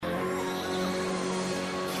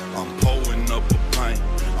I'm pulling up a pint.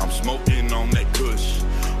 I'm smoking on that kush.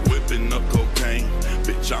 Whipping up cocaine.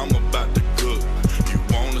 Bitch, I'm about to cook. You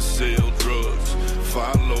wanna sell drugs?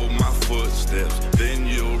 Follow my footsteps. Then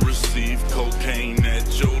you'll receive cocaine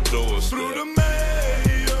at your doors. Through the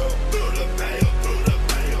mail. Through the mail. Through the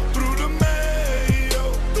mail. Through the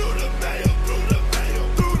mail. Through the mail. Through the mail.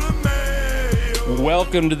 Through the mail.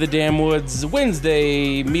 Welcome to the Damn Woods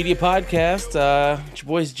Wednesday Media Podcast. It's your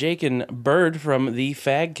boys Jake and Bird from the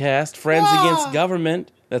Fagcast, Friends Against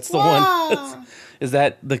Government. That's the one. Is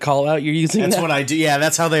that the call out you're using? That's now? what I do. Yeah,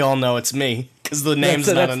 that's how they all know it's me, because the name's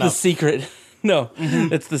not that's enough. The secret. No,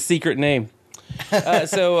 it's the secret name.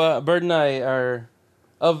 So Bird and I are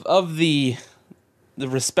of the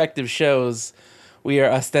respective shows. We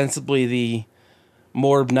are ostensibly the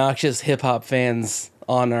more obnoxious hip hop fans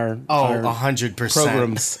on our 100%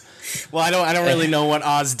 programs. Well, I don't really know what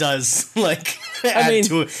Oz does like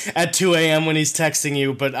at 2 a.m. when he's texting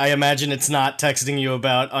you, but I imagine it's not texting you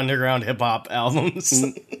about underground hip hop albums.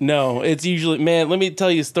 No, it's usually, man, let me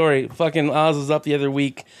tell you a story. Fucking Oz was up the other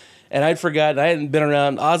week, and I'd forgotten. I hadn't been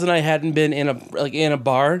around. Oz and I hadn't been in a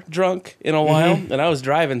bar drunk in a while, and I was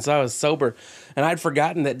driving, so I was sober. And I'd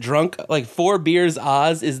forgotten that drunk, like 4 beers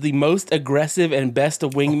Oz is the most aggressive and best a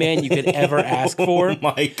wingman you could ever ask for. Oh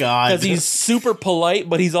my God. Because he's super polite,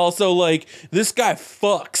 but he's also like, this guy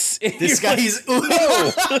fucks. This guy,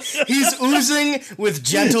 he's oozing with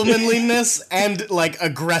gentlemanliness and, like,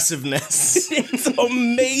 aggressive-ness. It's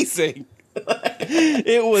amazing.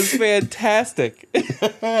 It was fantastic.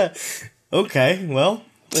 Okay, well.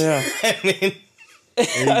 Yeah. I mean...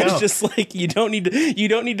 I was just like, you don't need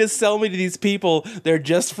to sell me to these people. They're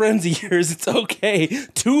just friends of yours. It's okay.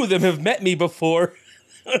 2 of them have met me before.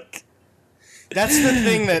 That's the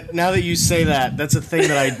thing that, now that you say that, that's a thing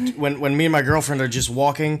that when me and my girlfriend are just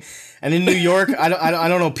walking, and in New York, I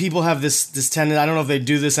don't know, people have this tendency, I don't know if they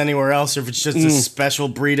do this anywhere else, or if it's just a special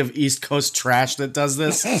breed of East Coast trash that does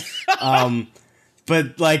this.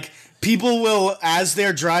 But, like, people will, as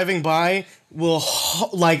they're driving by, will,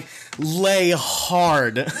 lay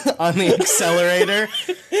hard on the accelerator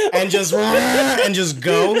and just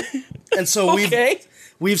go. And so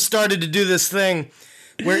we've started to do this thing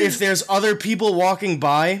where if there's other people walking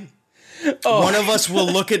by, one of us will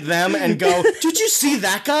look at them and go, "Did you see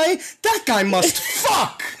that guy? That guy must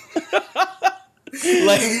fuck."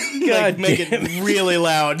 like make it really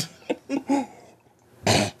loud.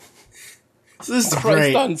 This is Christ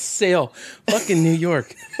great. on sale. Fucking New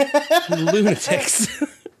York. Lunatics.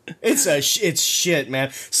 It's shit,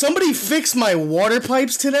 man. Somebody fixed my water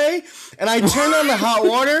pipes today, and I turned on the hot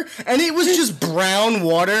water, and it was just brown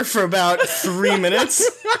water for about 3 minutes.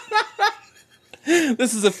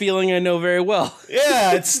 This is a feeling I know very well.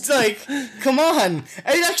 Yeah, it's like, come on.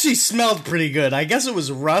 It actually smelled pretty good. I guess it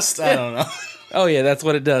was rust. I don't know. Oh, yeah, that's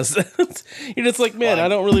what it does. You're just like, man, I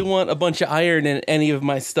don't really want a bunch of iron in any of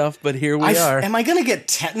my stuff, but here we are. Am I going to get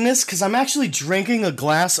tetanus? Because I'm actually drinking a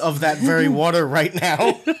glass of that very water right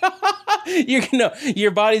now.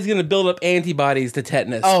 Your body's going to build up antibodies to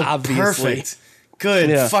tetanus, obviously. Perfect. Good.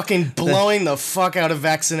 Yeah. Fucking blowing the fuck out of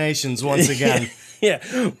vaccinations once again. Yeah.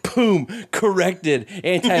 Boom. Corrected.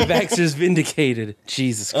 Anti-vaxxers vindicated.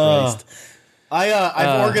 Jesus Christ.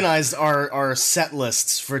 I've organized our set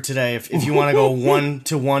lists for today. If you want to go 1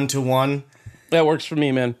 to 1 to 1, that works for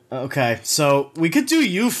me, man. Okay, so we could do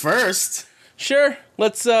you first. Sure.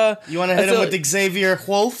 Let's. You want to hit him with Xavier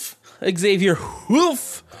Wulf? Xavier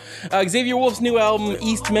Wulf. Xavier Wulf's new album,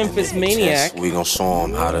 East Memphis Maniac. We gon' show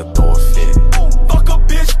him how to throw a fit. Fuck a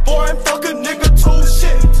bitch, boy, and fuck a nigga too,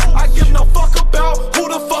 shit. I give no fuck about who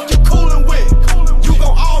the fuck you coolin' with. You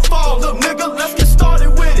gon' all fall, little nigga, let's get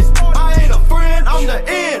started with it. I ain't a friend, I'm the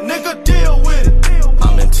end, nigga, deal with it.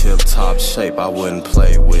 I'm in tip-top shape, I wouldn't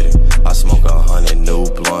play with it. I smoke 100 new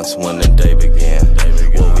blunts when the day began.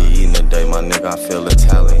 What we eatin' today, my nigga, I feel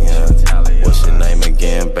Italian. What's your name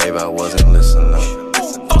again, babe? I wasn't listening.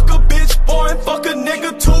 Fuck a bitch, boy, and fuck a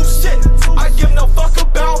nigga too, shit. I give no fuck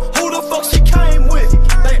about who the fuck she came with.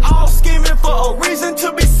 They all scheming for a reason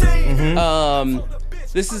to be seen.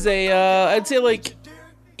 This is I'd say, like,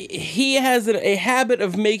 he has a habit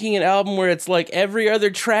of making an album where it's like every other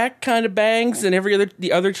track kind of bangs and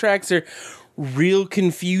the other tracks are real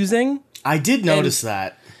confusing. I did notice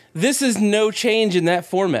that. This is no change in that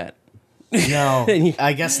format. No,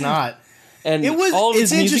 I guess not. And all of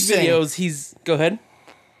his music videos, go ahead.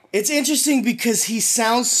 It's interesting because he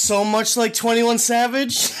sounds so much like 21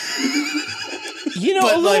 Savage. You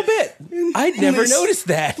know, a little bit. I'd never noticed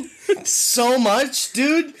that. So much,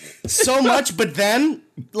 dude. So much, but then,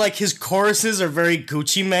 like, his choruses are very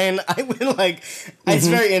Gucci Mane. I mean, like, it's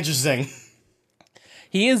very interesting.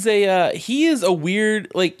 He is a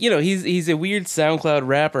weird, like, you know, he's a weird SoundCloud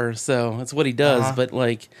rapper, so that's what he does. But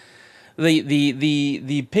like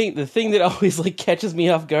the thing that always like catches me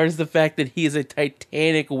off guard is the fact that he is a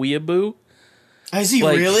Titanic weeaboo. Is he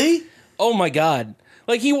like, really? Oh my god!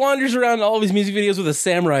 Like he wanders around all of his music videos with a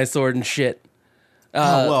samurai sword and shit.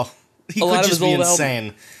 Oh well, he could just be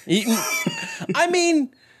insane. I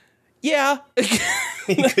mean, yeah.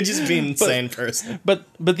 He could just be an insane person. But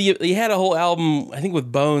he had a whole album, I think,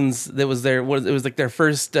 with Bones that was it was like their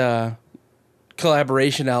first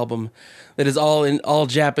collaboration album that is all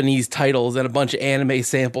Japanese titles and a bunch of anime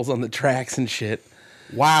samples on the tracks and shit.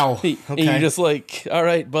 Wow. Okay. And you're just like, all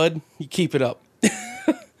right, bud, you keep it up.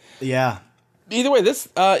 Yeah. Either way, this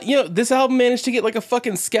this album managed to get like a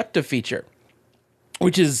fucking Skepta feature,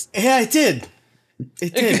 which is yeah, it did.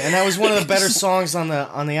 It did, and that was one of the better songs on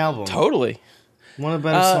the album. Totally. One of the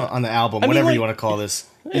better songs on the album, whatever you want to call this.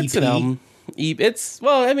 It's EP? an album. It's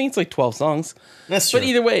like 12 songs. That's true. But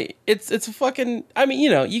either way, it's a fucking. I mean,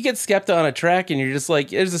 you know, you get Skepta on a track, and you're just like,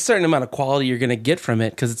 there's a certain amount of quality you're gonna get from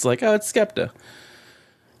it because it's like, oh, it's Skepta.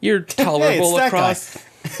 You're tolerable hey, across.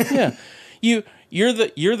 Yeah, you're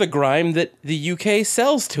the grime that the UK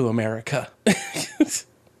sells to America.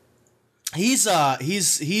 He's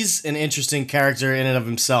an interesting character in and of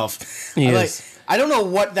himself. He is. I don't know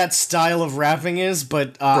what that style of rapping is,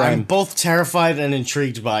 but I'm both terrified and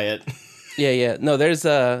intrigued by it. Yeah. No, there's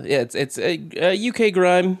it's a UK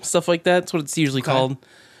grime, stuff like that. That's what it's usually called.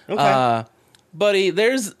 Okay. Buddy,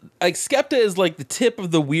 there's like Skepta is like the tip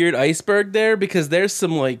of the weird iceberg there because there's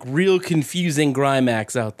some like real confusing grime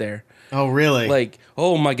acts out there. Oh, really? Like,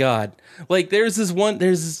 oh my god. Like there's one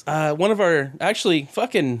of our actually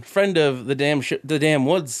fucking friend of the damn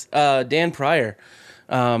woods, Dan Pryor.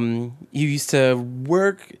 He used to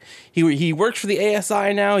work. He works for the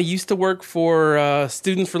ASI now. He used to work for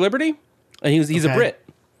Students for Liberty, and he's a Brit.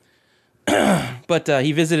 But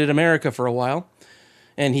he visited America for a while,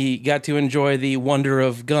 and he got to enjoy the wonder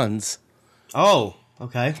of guns. Oh,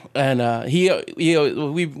 okay. And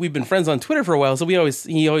we've been friends on Twitter for a while, so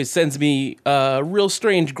he always sends me real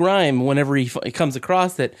strange grime whenever he comes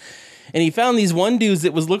across it. And he found these one dudes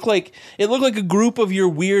that looked like a group of your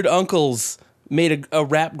weird uncles made a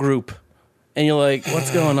rap group, and you're like, what's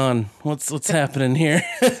going on? What's happening here?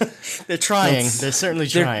 They're trying. They're certainly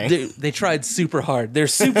trying. They tried super hard. They're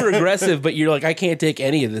super aggressive, but you're like, I can't take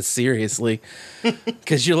any of this seriously,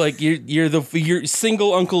 because you're like you're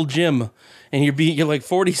single Uncle Jim, and you're like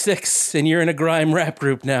 46, and you're in a grime rap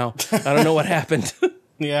group now. I don't know what happened.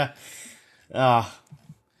 Yeah.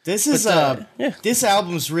 This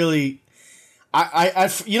album's really. I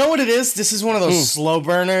you know what it is? This is one of those slow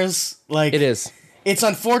burners. Like it is. It's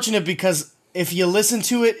unfortunate because if you listen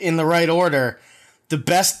to it in the right order, the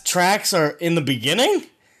best tracks are in the beginning.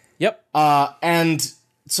 Yep. And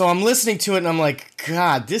so I'm listening to it and I'm like,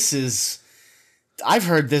 God, I've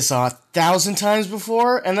heard this 1,000 times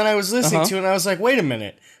before. And then I was listening to it and I was like, wait a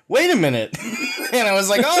minute. And I was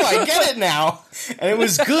like, oh, I get it now. And it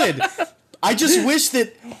was good. I just wish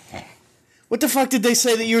that. What the fuck did they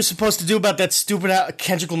say that you were supposed to do about that stupid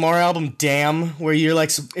Kendrick Lamar album, Damn, where you're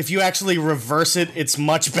like, if you actually reverse it, it's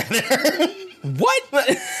much better? What?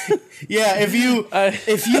 Yeah, if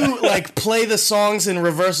you like play the songs in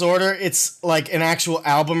reverse order, it's like an actual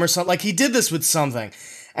album or something. Like he did this with something,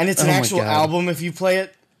 and it's an actual album if you play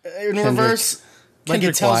it in reverse. Like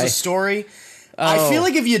it tells a story. I feel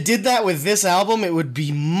like if you did that with this album, it would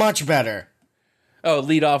be much better. Oh,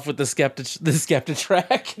 lead off with the Skepta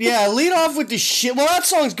track. Yeah, lead off with the shit. Well, that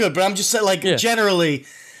song's good, but I'm just saying, like, generally,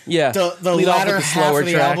 the latter half of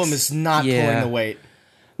the album is not pulling the weight.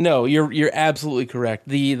 No, you're absolutely correct.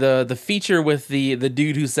 The feature with the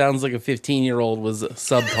dude who sounds like a 15-year-old was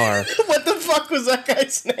subpar. What the fuck was that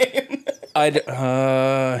guy's name?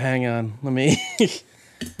 Hang on, let me.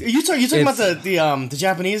 You talking about the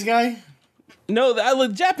Japanese guy? No,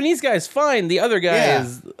 the Japanese guy is fine. The other guy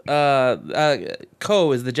is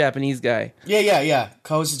Ko is the Japanese guy. Yeah.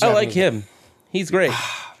 Ko's the Japanese. I like him. He's great.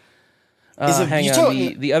 Hang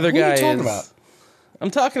on. The other guy is. About?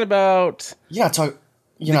 I'm talking about. The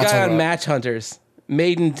guy on Match Hunters.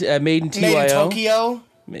 Made in TYO. Made in Tokyo.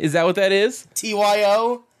 Is that what that is?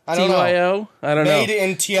 TYO. I don't know. Made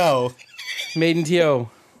in TO. Made in TO.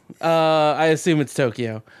 I assume it's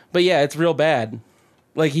Tokyo, but yeah, it's real bad.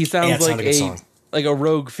 Like he sounds like a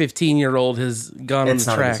rogue 15-year-old has gone on the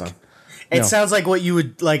track. It sounds like what you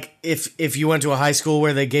would like if you went to a high school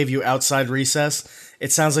where they gave you outside recess.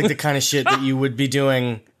 It sounds like the kind of shit that you would be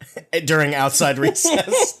doing during outside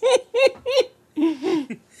recess.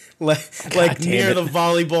 like near the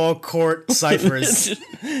volleyball court ciphers.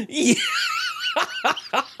 Yeah.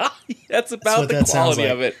 That's about the quality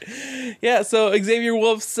of it. Yeah, so Xavier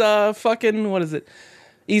Wulf's fucking, what is it?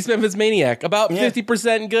 East Memphis Maniac. About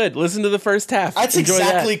 50% good. Listen to the first half. That's Enjoy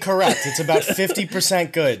exactly that. correct. It's about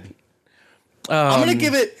 50% good. I'm going to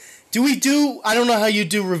give it... I don't know how you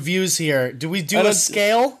do reviews here. Do we do a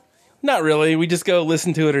scale? Not really. We just go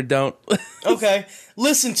listen to it or don't. Okay.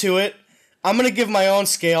 Listen to it. I'm going to give my own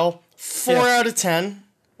scale. 4 out of 10.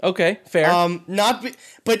 Okay, fair.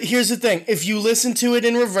 But here's the thing. If you listen to it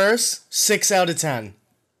in reverse, 6 out of 10.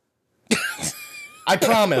 I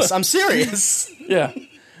promise. I'm serious. Yeah.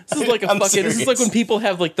 This is like this is like when people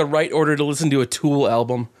have like the right order to listen to a Tool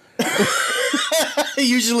album.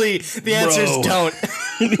 Usually the answer is don't.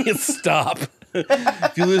 Stop.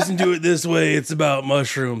 If you listen to it this way, it's about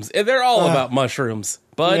mushrooms. And they're all about mushrooms.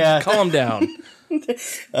 Bud, calm down.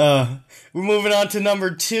 We're moving on to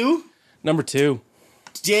number 2. Number 2.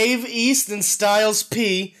 Dave East and Styles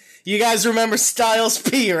P. You guys remember Styles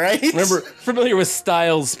P, right? Familiar with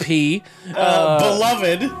Styles P.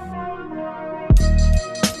 Beloved.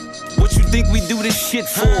 What you think we do this shit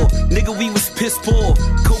for? Nigga, we was piss poor.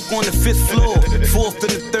 Coke on the 5th floor. 4th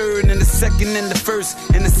and the 3rd and the 2nd and the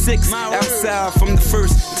 1st and the 6th. Outside from the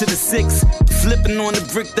 1st to the 6th. Flipping on the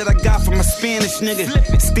brick that I got from a Spanish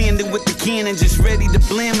nigga. Standing with the cannon, just ready to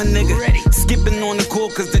blam a nigga. Skipping on the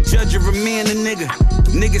court cause the judge a remand a nigga.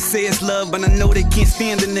 Niggas say it's love, but I know they can't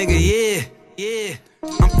stand a nigga. Yeah.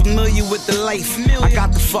 I'm familiar with the life. I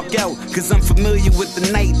got the fuck out, cause I'm familiar with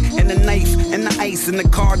the night and the knife and the ice and the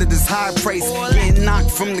car that is high price. Getting knocked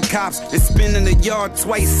from the cops and spinning the yard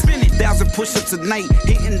twice. 1,000 push-ups a night,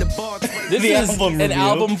 hitting the bar twice. This is an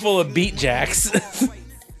album full of beat jacks.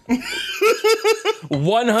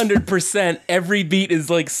 100% every beat is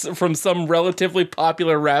like from some relatively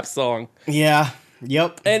popular rap song. Yeah.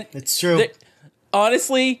 Yep. And it's true.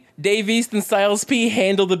 Honestly, Dave East and Styles P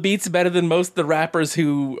handle the beats better than most of the rappers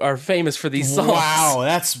who are famous for these songs. Wow,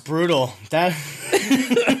 that's brutal. That.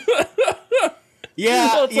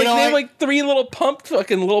 Yeah, well, it's like they have like 3 little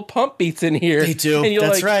pump beats in here. They do. And you're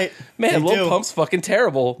That's like, right. Man, Lil Pump's fucking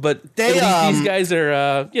terrible. But at least these guys are,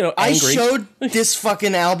 angry. I showed this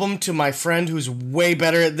fucking album to my friend who's way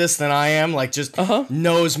better at this than I am. Like, just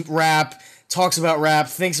knows rap, talks about rap,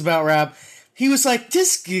 thinks about rap. He was like,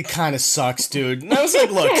 "This kind of sucks, dude." And I was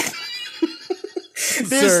like, "Look,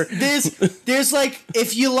 there's like,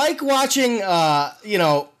 if you like watching,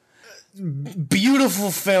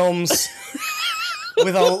 beautiful films."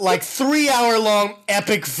 With like 3-hour-long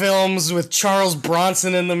epic films with Charles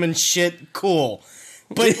Bronson in them and shit, cool.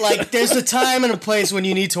 But like, there's a time and a place when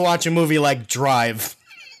you need to watch a movie like Drive.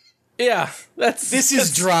 Yeah, this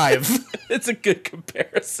is Drive. It's a good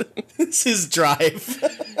comparison. This is Drive.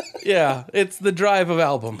 Yeah, it's the Drive of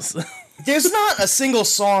albums. There's not a single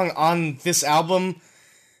song on this album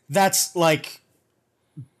that's like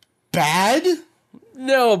bad.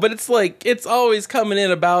 No, but it's like it's always coming in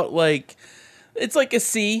about like. It's like a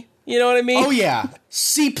C, you know what I mean? Oh, yeah.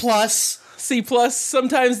 C+. C+.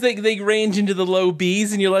 Sometimes they range into the low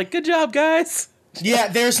Bs, and you're like, good job, guys. Yeah,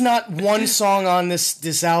 there's not one song on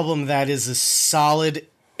this album that is a solid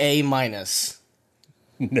A-. No.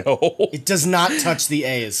 It does not touch the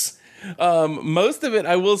A's. Most of it,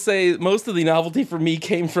 I will say, most of the novelty for me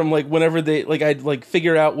came from like whenever I'd like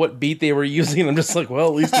figure out what beat they were using, and I'm just like, well,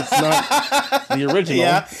 at least it's not the original.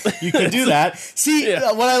 Yeah, you can do that. See,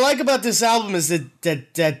 what I like about this album is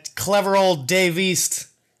that clever old Dave East,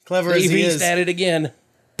 clever as he is, at it again,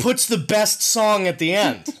 puts the best song at the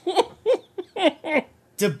end.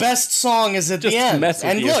 The best song is at the end.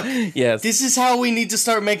 And look, this is how we need to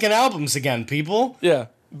start making albums again, people. Yeah.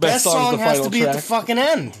 Best song has to be at the fucking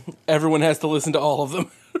end. Everyone has to listen to all of them.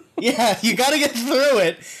 Yeah, you gotta get through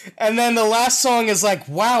it. And then the last song is like,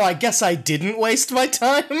 wow, I guess I didn't waste my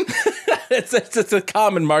time. It's a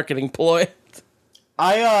common marketing ploy.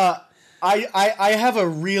 I have a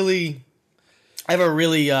really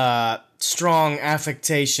strong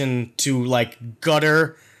affectation to like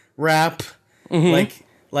gutter rap. Mm-hmm.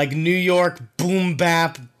 Like New York boom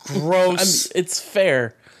bap, gross. It's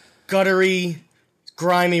fair. Guttery,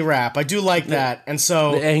 grimy rap. I do like that, and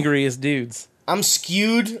so the angriest dudes. I'm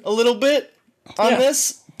skewed a little bit on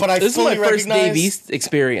this, but I fully recognize. This is my first Dave East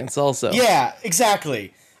experience, also. Yeah,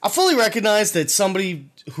 exactly. I fully recognize that somebody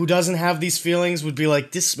who doesn't have these feelings would be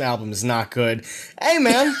like, "This album is not good." Hey,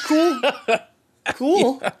 man, cool,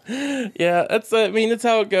 cool. Yeah, that's. I mean, that's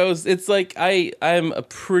how it goes. It's like I'm a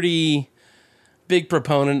pretty big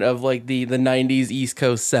proponent of like the '90s East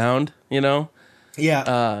Coast sound, you know.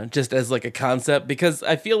 Yeah. Just as like a concept, because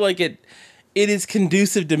I feel like it is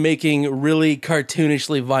conducive to making really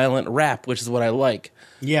cartoonishly violent rap, which is what I like.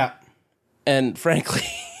 Yeah. And frankly,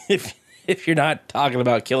 if If you're not talking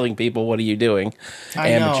about killing people, what are you doing?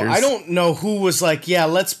 I know. I don't know who was like, yeah,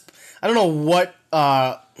 I don't know what,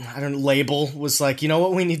 label was like, you know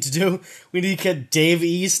what we need to do? We need to get Dave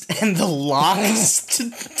East and the Locks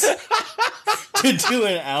to do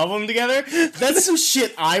an album together. That's some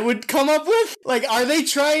shit I would come up with. Like, are they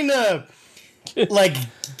trying to, like,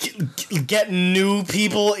 get new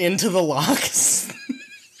people into the Locks?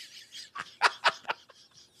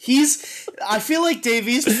 I feel like Dave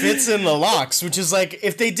East fits in the Locks, which is like,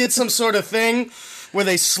 if they did some sort of thing where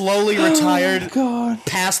they slowly retired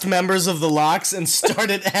past members of the Locks and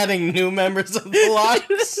started adding new members of the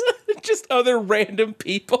Locks. Just other random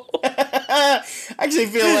people. I actually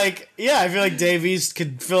feel like, I feel like Dave East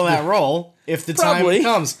could fill that role if the time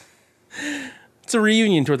comes. It's a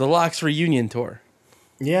reunion tour, the Locks reunion tour.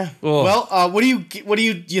 Yeah. Ugh. Well, what do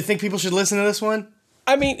you think people should listen to this one?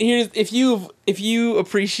 I mean, if you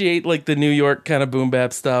appreciate like the New York kind of boom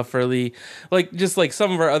bap stuff, or the just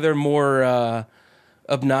some of our other more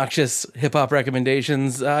obnoxious hip hop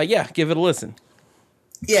recommendations, give it a listen.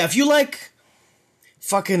 Yeah, if you like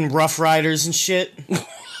fucking Rough Riders and shit.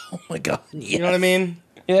 Oh my god, yes. You know what I mean?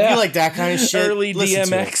 Yeah, if you like that kind of shit. Early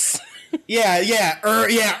DMX.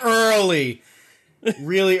 Early,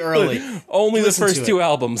 really early. Only the first two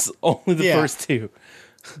albums. Only the first two.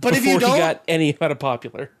 But if you don't, he got any kind of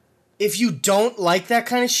popular. If you don't like that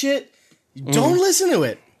kind of shit, don't listen to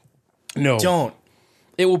it. No, don't.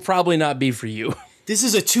 It will probably not be for you. This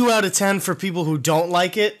is a 2 out of 10 for people who don't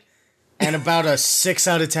like it, and about a 6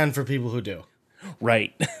 out of 10 for people who do.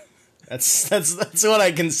 Right. That's what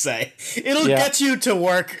I can say. It'll get you to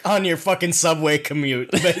work on your fucking subway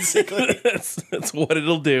commute, basically. that's what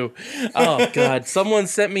it'll do. Oh, God. Someone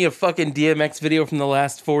sent me a fucking DMX video from the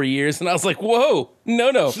last 4 years, and I was like, whoa, no.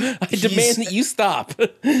 I demand that you stop.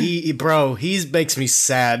 He makes me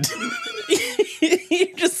sad.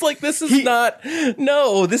 You're just like, this is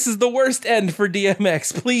this is the worst end for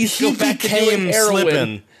DMX. Please go back to doing heroin.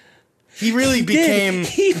 Slippin'. He really became.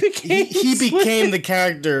 He became the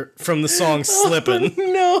character from the song "Slippin'."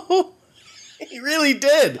 No, he really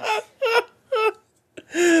did.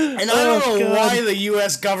 And I don't know why the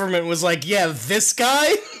U.S. government was like, "Yeah, this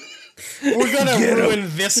guy, we're gonna ruin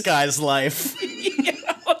this guy's life." Yeah,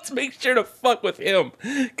 let's make sure to fuck with him,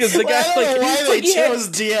 because the guy. I don't know why they chose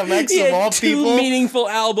DMX of all people. 2 meaningful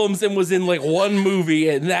albums and was in like 1 movie,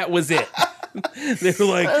 and that was it. They were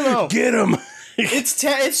like, "Get him."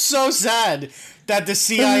 It's so sad that the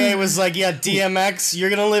CIA was like, yeah, DMX, you're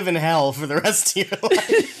gonna live in hell for the rest of your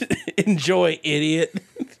life. Enjoy, idiot.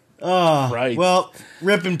 Oh, right. Well,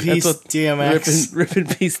 rip in peace, DMX. Rip in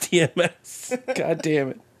peace, DMX. God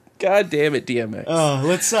damn it, DMX. Oh,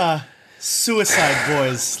 let's Suicide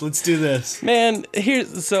Boys. Let's do this, man.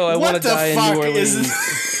 I want to die in New Orleans.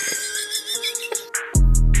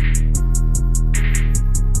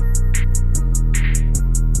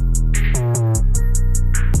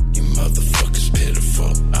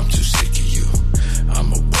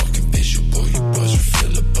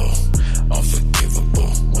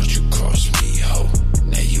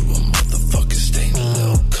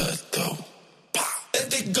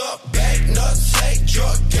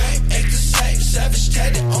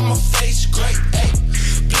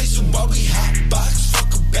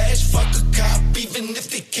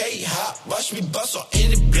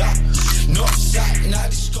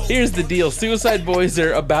 Here's the deal. Suicide Boys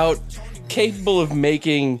are capable of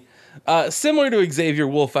making, similar to Xavier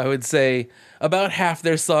Wulf, I would say, about half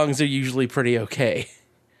their songs are usually pretty okay.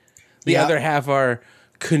 The other half are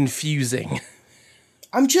confusing.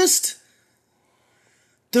 I'm just...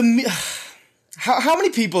 How many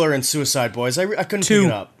people are in Suicide Boys? I couldn't pick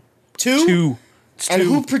it up. Two? And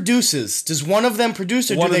who produces? Does one of them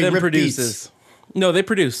produce, or do they rip beats? No, they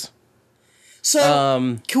produce.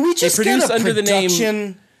 So, can we just get a under production... the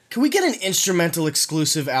name... Can we get an instrumental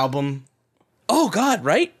exclusive album? Oh, God,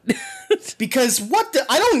 right? Because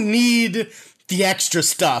I don't need the extra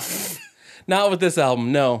stuff. Not with this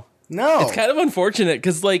album, no. No. It's kind of unfortunate,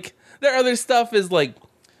 because, like, their other stuff is, like,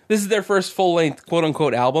 this is their first full-length,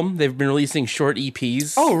 quote-unquote, album. They've been releasing short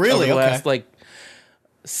EPs. Oh, really? Over the last, like,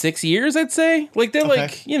 6 years, I'd say. Like, they're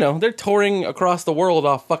like, they're touring across the world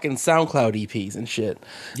off fucking SoundCloud EPs and shit.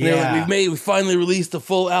 And yeah. Like, we finally released a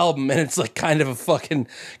full album, and it's like kind of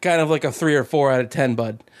like a 3 or 4 out of 10,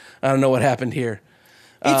 bud. I don't know what happened here.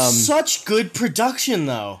 It's such good production,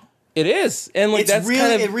 though. It is. And like,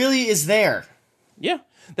 it really is there. Yeah.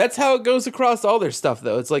 That's how it goes across all their stuff,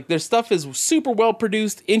 though. It's like their stuff is super well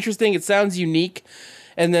produced, interesting, it sounds unique,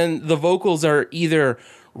 and then the vocals are either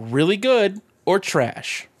really good or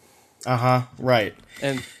trash. Right.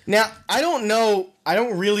 And now, I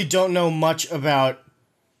don't really know much about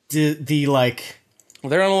the like.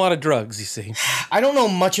 They're on a lot of drugs, you see. I don't know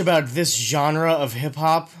much about this genre of hip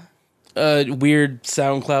hop. Weird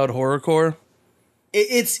SoundCloud horrorcore.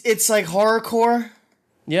 It's like horrorcore.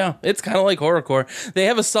 Yeah, it's kind of like horrorcore. They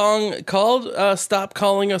have a song called "Stop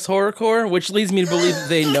Calling Us Horrorcore," which leads me to believe that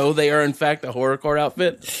they know they are in fact a horrorcore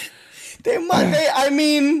outfit. I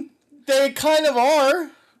mean, they kind of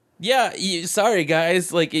are. Yeah, sorry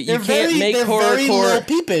guys, like you can't make they're horrorcore. Very Lil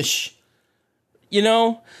Peepish. You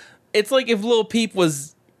know, it's like if Lil Peep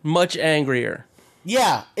was much angrier.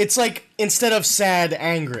 Yeah, it's like instead of sad,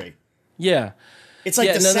 angry. Yeah, it's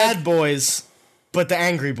like sad boys, but the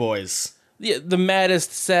angry boys. Yeah, the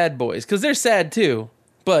maddest sad boys, because they're sad too.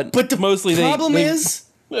 But mostly the problem is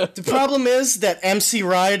that MC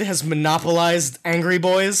Ride has monopolized angry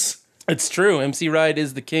boys. It's true. MC Ride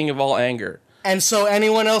is the king of all anger. And so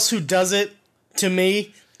anyone else who does it, to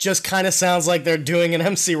me, just kind of sounds like they're doing an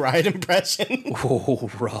MC Ride impression. Oh,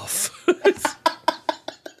 rough.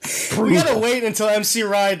 We gotta wait until MC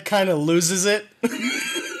Ride kind of loses it.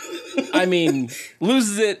 I mean,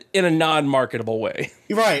 loses it in a non-marketable way.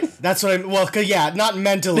 Right. That's what not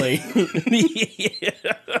mentally. Yeah.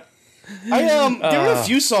 There were a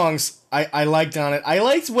few songs I liked on it. I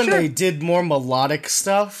liked when they did more melodic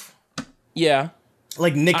stuff. Yeah.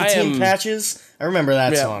 Like Nicotine Patches. I remember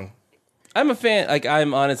that song. I'm a fan. Like,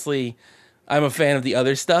 I'm a fan of the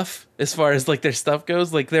other stuff as far as like their stuff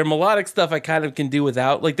goes. Like their melodic stuff I kind of can do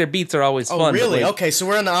without. Like their beats are always fun. Oh, really? Like, okay, so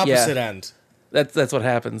we're on the opposite end. That's what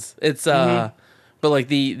happens. It's but like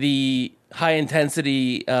the high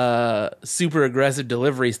intensity super aggressive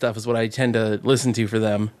delivery stuff is what I tend to listen to for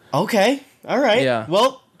them. Okay. All right. Yeah.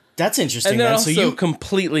 Well, that's interesting. And they're then. also so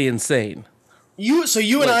completely insane. You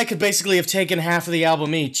and I could basically have taken half of the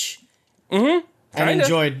album each. Mm-hmm. And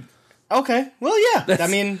enjoyed. Okay. Well, yeah. I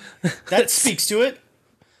mean, that speaks to it.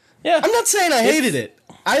 Yeah. I'm not saying I hated it.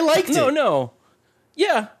 I liked it. No.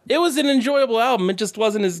 Yeah, it was an enjoyable album. It just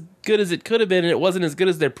wasn't as good as it could have been, and it wasn't as good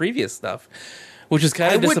as their previous stuff, which is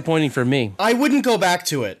kind of disappointing for me. I wouldn't go back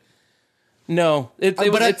to it. No,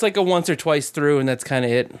 it's like a once or twice through, and that's kind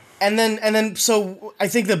of it. And then, so I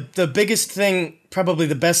think the biggest thing, probably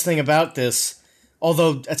the best thing about this,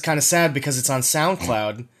 although it's kind of sad because it's on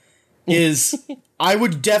SoundCloud, is I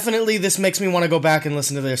would definitely, this makes me want to go back and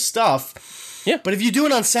listen to their stuff. Yeah. But if you do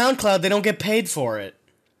it on SoundCloud, they don't get paid for it.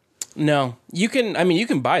 No, you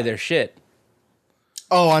can buy their shit.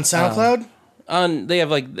 Oh, on SoundCloud? They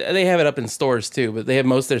have it up in stores too, but they have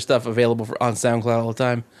most of their stuff available on SoundCloud all the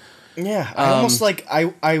time. Yeah, I almost like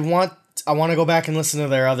I want to go back and listen to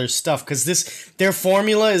their other stuff because their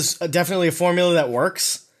formula is definitely a formula that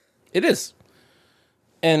works. It is,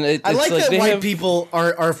 and I like that white people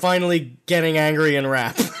are finally getting angry in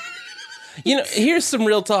rap. You know, here's some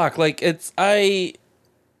real talk. Like I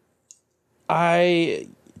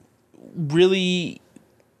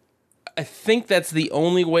think that's the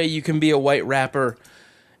only way you can be a white rapper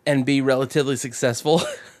and be relatively successful.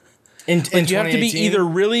 In you have to be either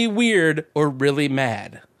really weird or really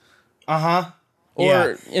mad. Or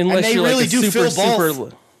unless they you're really like a do super fill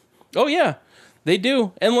both. Oh yeah, they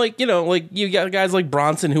do. And like you got guys like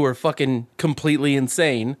Bronson who are fucking completely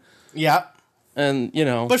insane. Yeah. And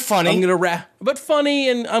but funny. I'm gonna rap, but funny,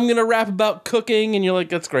 and I'm gonna rap about cooking, and you're like,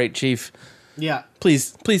 that's great, Chief. Yeah.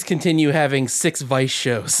 Please continue having 6 Vice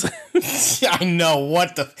shows. Yeah, I know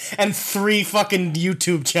and 3 fucking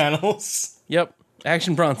YouTube channels. Yep.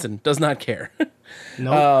 Action Bronson does not care.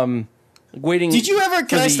 No. Waiting. Did you ever?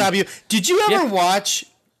 Can I stop you? Did you ever watch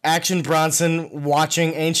Action Bronson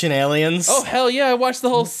watching Ancient Aliens? Oh hell yeah! I watched the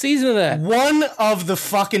whole season of that. One of the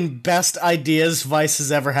fucking best ideas Vice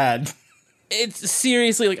has ever had. It's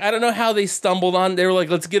seriously like I don't know how they stumbled on. They were like,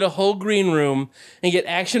 let's get a whole green room and get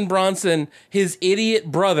Action Bronson, his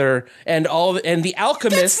idiot brother, and the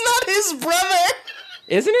Alchemist. That's not his brother,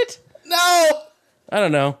 isn't it? No, I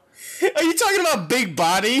don't know. Are you talking about Big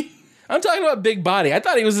Body? I'm talking about Big Body. I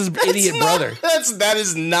thought he was his idiot brother. That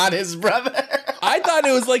is not his brother. I thought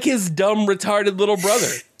it was like his dumb, retarded little brother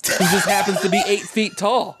who just happens to be 8 feet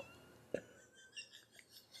tall.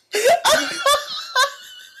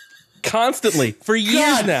 Constantly for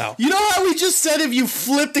years now. You know how we just said if you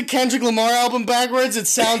flip the Kendrick Lamar album backwards, it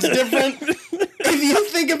sounds different? If you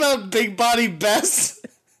think about Big Body Bess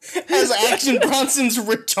as Action Bronson's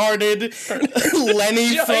retarded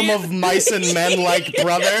Lenny from Of Mice and Men like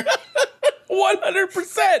brother,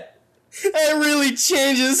 100%. It really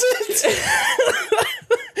changes it.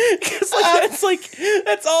 Because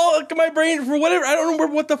that's all my brain for whatever. I don't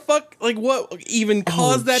remember what the fuck, like what even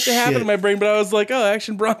caused that to happen in my brain. But I was like, oh,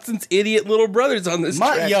 Action Bronson's idiot little brother's on this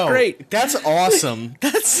track. Great, that's awesome.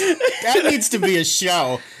 That needs to be a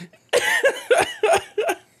show.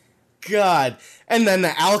 God. And then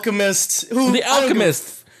The Alchemist. Who, The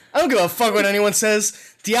Alchemist. I don't give a fuck what anyone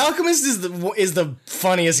says. The Alchemist is the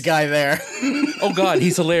funniest guy there. Oh God,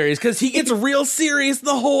 he's hilarious because he gets real serious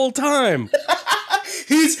the whole time.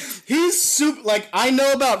 He's super. Like, I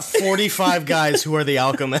know about 45 guys who are The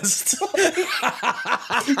Alchemist.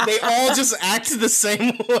 They all just act the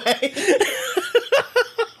same way.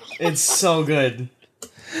 It's so good.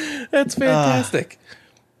 That's fantastic.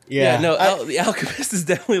 Yeah, no, The Alchemist is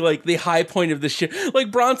definitely like the high point of the shit.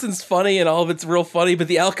 Like, Bronson's funny and all of it's real funny, but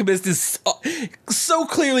The Alchemist is so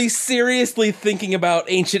clearly seriously thinking about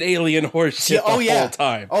ancient alien horse shit the whole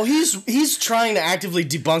time. Oh, he's trying to actively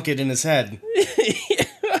debunk it in his head.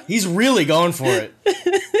 He's really going for it.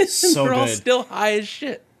 So We're good. all still high as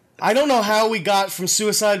shit. I don't know how we got from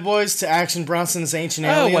Suicide Boys to Action Bronson's Ancient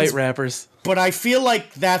Aliens. Oh, white rappers. But I feel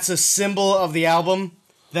like that's a symbol of the album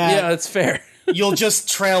that Yeah, that's fair. you'll just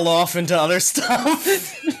trail off into other stuff.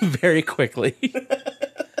 Very quickly.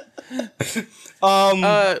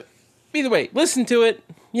 Either way, listen to it.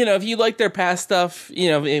 You know, if you like their past stuff,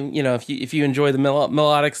 if you enjoy the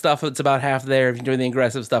melodic stuff, it's about half there. If you enjoy the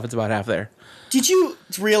aggressive stuff, it's about half there. Did you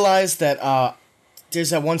realize that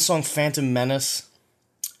there's that one song, Phantom Menace?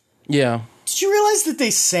 Yeah. Did you realize that they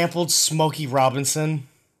sampled Smokey Robinson?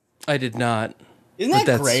 I did not. Isn't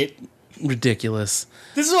that great? Ridiculous.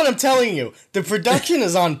 This is what I'm telling you. The production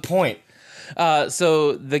is on point.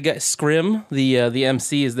 So the guy Scrim, the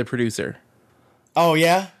MC, is the producer. Oh,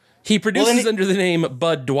 yeah? He produces under the name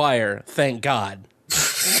Bud Dwyer. Thank God.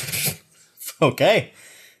 Okay.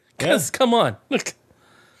 Because come on, look.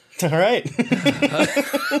 All right.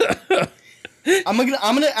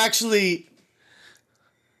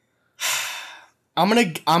 I'm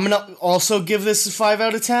gonna also give this a 5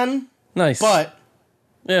 out of 10. Nice. But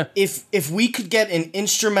yeah, if we could get an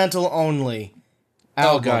instrumental only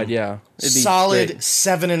album, oh God, yeah, it'd be solid great.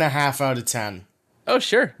 7.5 out of 10. Oh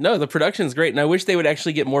sure, no, the production's great, and I wish they would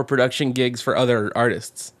actually get more production gigs for other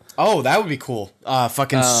artists. Oh, that would be cool.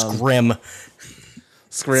 Fucking Scrim.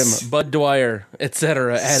 Scrim, Bud Dwyer,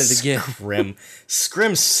 etc. Added again.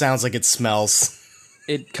 Scrim sounds like it smells.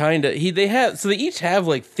 It kind of they each have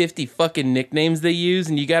like 50 fucking nicknames they use,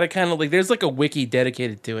 and you got to kind of like there's like a wiki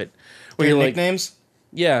dedicated to it where Their you're nicknames?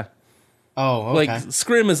 like, yeah, Oh, okay. like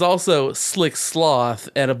Scrim is also Slick Sloth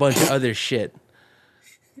and a bunch of other shit.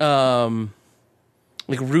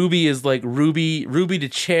 Like Ruby is like Ruby to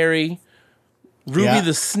Cherry, Ruby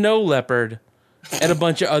the Snow Leopard, and a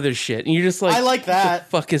bunch of other shit. And you're just like, I like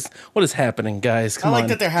that. What is happening, guys? Come I on. like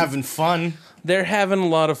that they're having fun. They're having a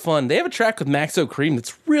lot of fun. They have a track with Maxo Cream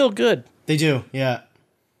that's real good. They do, yeah.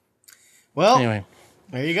 Well, Anyway,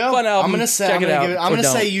 there you go. Fun album. I'm gonna say Check it out, I'm or gonna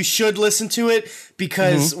say don't. you should listen to it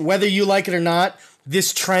because whether you like it or not,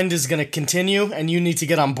 this trend is gonna continue, and you need to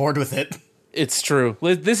get on board with it. it's true.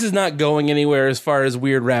 This is not going anywhere as far as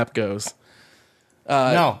weird rap goes.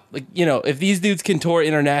 No, Like, if these dudes can tour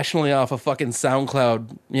internationally off of fucking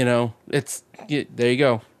SoundCloud, there you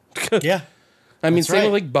go. yeah, I mean, That's same right.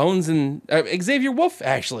 with like Bones and Xavier Wulf,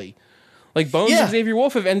 actually. Like Bones Yeah. and Xavier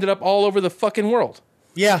Wulf have ended up all over the fucking world,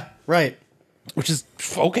 yeah, right. which is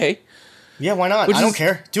okay. Yeah, why not? Which I don't is-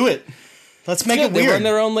 care. Do it. Let's make it They run weird.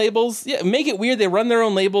 their own labels. Yeah, make it weird. They run their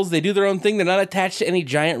own labels. They do their own thing. They're not attached to any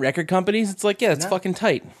giant record companies. It's like, yeah, it's fucking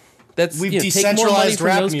tight. That's We've take more money decentralized from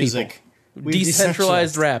rap those music. people. We've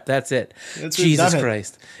Decentralized rap. That's it. We've Jesus done it.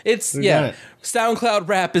 Christ. It's We've done it. SoundCloud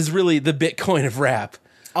rap is really the Bitcoin of rap.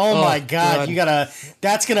 Oh my God, God.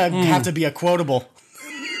 that's gonna have to be a quotable.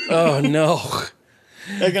 Oh no,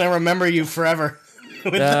 They're gonna remember you forever.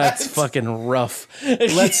 With that's that. fucking rough.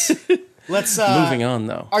 Let's Moving on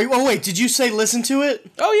though. Wait, did you say listen to it?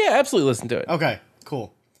 Oh yeah, absolutely listen to it. Okay,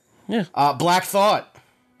 cool. Yeah. Black Thought.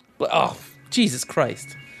 Oh Jesus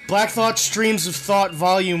Christ. Black Thought Streams of Thought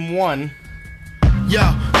Volume 1.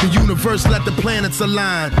 Yeah, the universe let the planets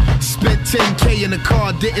align. Spent 10K in the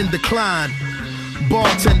car, didn't decline.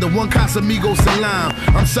 Bartender, one Casamigos and lime.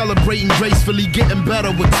 I'm celebrating gracefully, getting better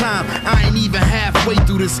with time. I ain't even halfway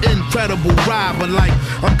through this incredible ride, but like,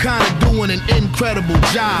 I'm kinda doing an incredible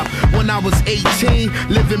job. When I was 18,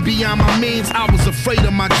 living beyond my means, I was afraid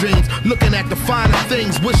of my dreams. Looking at the finer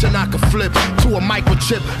things, wishing I could flip to a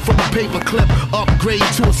microchip from a paper clip. Upgrade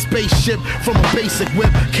to a spaceship from a basic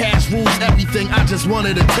whip. Cash rules everything, I just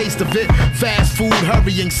wanted a taste of it. Fast food,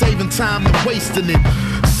 hurrying, saving time and wasting it.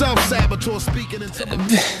 Self-saboteur speaking into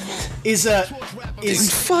Is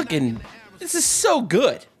Fucking. This is so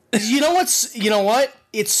good. you know what?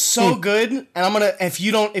 It's so good, and I'm gonna if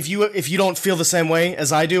you don't feel the same way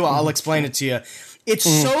as I do, I'll explain it to you. It's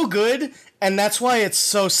so good, and that's why it's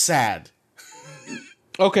so sad.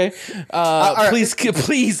 Okay. right.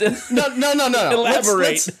 Please. No.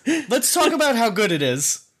 Elaborate. Let's talk about how good it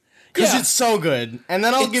is. Because Yeah. it's so good. And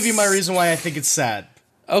then I'll give you my reason why I think it's sad.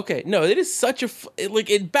 Okay. No, it is such a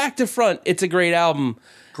back to front. It's a great album.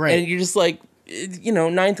 Great. And you're just like,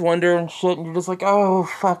 Ninth Wonder and shit, and you're just like, oh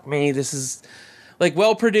fuck me, this is like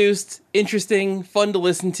well produced, interesting, fun to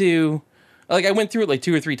listen to. Like I went through it like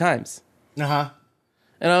 2 or 3 times. Uh-huh.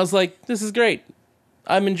 And I was like, this is great.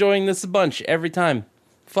 I'm enjoying this a bunch every time.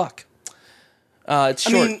 Fuck. It's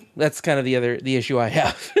short. That's kind of the issue I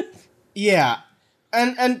have. Yeah.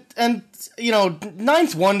 And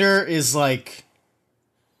Ninth Wonder is like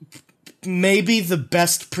maybe the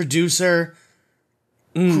best producer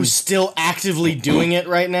who's still actively doing it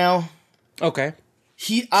right now. Okay.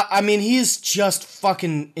 He is just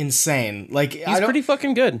fucking insane. Like He's pretty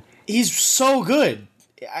fucking good. He's so good.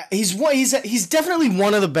 He's definitely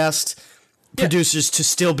one of the best producers to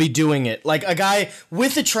still be doing it. Like a guy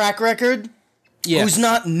with a track record who's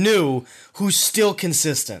not new, who's still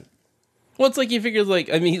consistent. Well, it's like you figure,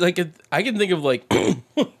 like, I mean, like, I can think of, like,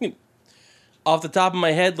 off the top of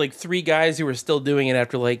my head, like, 3 guys who are still doing it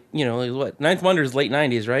after, like, like what? Ninth Wonder's late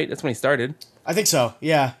 90s, right? That's when he started. I think so,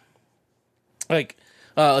 yeah. Like,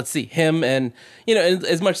 let's see, him and,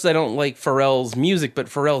 as much as I don't like Pharrell's music, but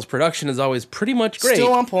Pharrell's production is always pretty much great.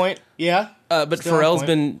 Still on point, yeah. But Still Pharrell's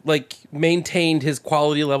been, like, maintained his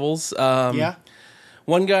quality levels. Yeah.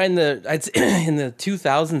 One guy in the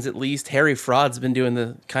 2000s at least, Harry Fraud's been doing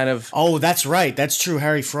the kind of... Oh, that's right. That's true,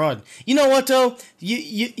 Harry Fraud. You know what, though?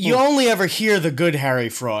 You only ever hear the good Harry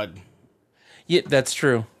Fraud. Yeah, that's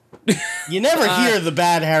true. You never hear the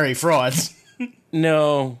bad Harry Frauds.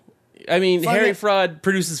 No. I mean, Fuck Harry it. Fraud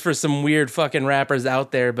produces for some weird fucking rappers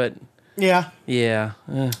out there, but... Yeah. Yeah.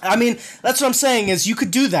 I mean, that's what I'm saying is you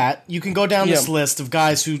could do that. You can go down this Yeah. list of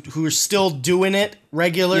guys who are still doing it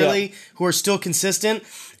regularly, who are still consistent,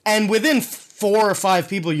 and within 4 or 5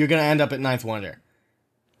 people, you're going to end up at Ninth Wonder.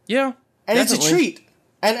 Yeah. And definitely. it's a treat.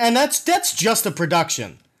 And that's just a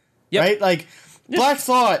production. Yep. Right? Like, Black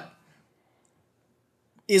Thought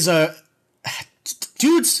is a...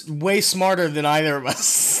 Dude's way smarter than either of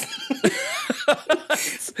us.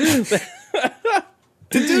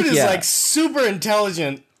 The dude is like super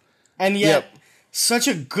intelligent, and yet such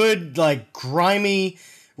a good, like, grimy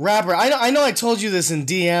rapper. I know I told you this in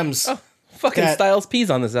DMs. Oh, fucking Styles P's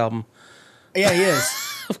on this album. Yeah, he is.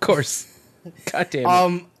 Of course. God damn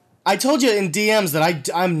it. I told you in DMs that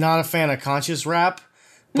I'm not a fan of conscious rap,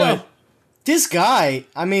 but No. this guy,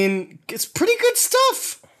 I mean, it's pretty good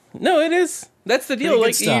stuff. No, it is. That's the deal. Pretty good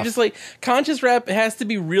Like, stuff. you just like conscious rap has to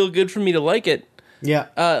be real good for me to like it. Yeah.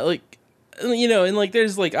 And like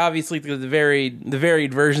there's like obviously the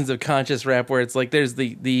varied versions of conscious rap where it's like there's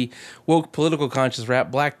the woke political conscious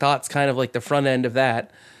rap. Black Thought's kind of like the front end of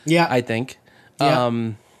that. Yeah. I think. Yeah.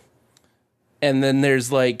 And then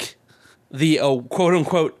there's like the quote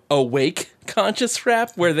unquote awake conscious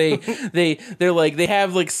rap where they're like they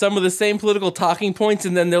have like some of the same political talking points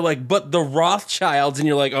and then they're like but the Rothschilds and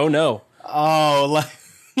you're like oh no. Oh,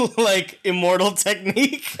 like Immortal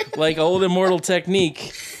Technique. Like old Immortal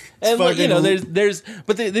Technique. And like, there's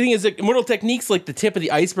but the thing is that Immortal Technique's like the tip of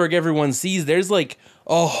the iceberg everyone sees. There's like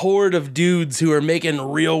a horde of dudes who are making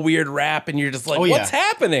real weird rap and you're just like, what's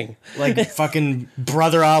happening? Like fucking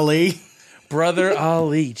Brother Ali. Brother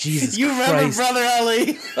Ali, Jesus You Christ. remember Brother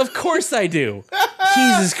Ali? Of course I do.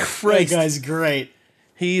 Jesus That Christ. guy's great.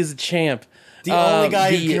 He's a champ. The only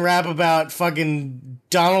guy who can rap about fucking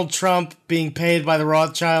Donald Trump being paid by the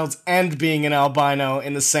Rothschilds and being an albino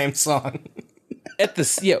in the same song. At the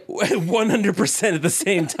 100% at the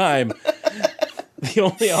same time. The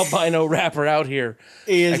only albino rapper out here.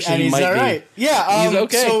 He's all right. Yeah, he's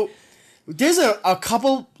okay. So there's a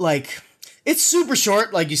couple, like, it's super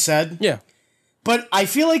short, like you said. Yeah. But I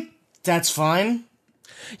feel like that's fine.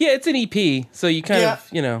 Yeah, it's an EP, so you kind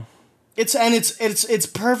of, It's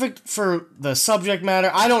perfect for the subject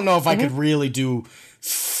matter. I don't know if I could really do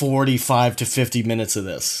 45 to 50 minutes of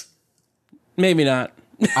this. Maybe not.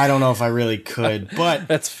 I don't know if I really could, but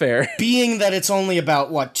that's fair. Being that it's only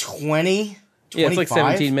about what 20, 25? Yeah, it's like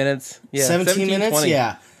 17 minutes. Yeah, 17 minutes. 20.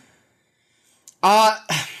 Yeah. I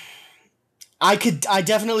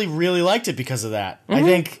definitely really liked it because of that. I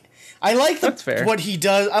think I like what he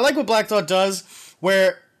does. I like what Black Thought does,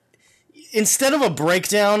 where instead of a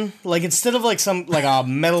breakdown, like instead of like some like a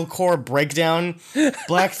metalcore breakdown,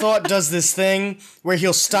 Black Thought does this thing where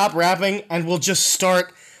he'll stop rapping and we'll just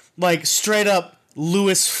start like straight up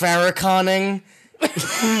Louis Farrakhaning.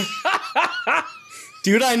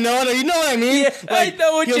 Dude, I know it. You know what I mean? Yeah, like, I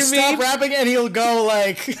know what you mean. He'll stop rapping and he'll go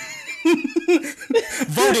like,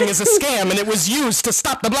 "Voting is a scam and it was used to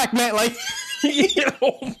stop the black man." Like,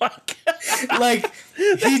 Oh my god! Like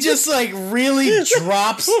he just like really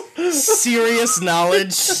drops serious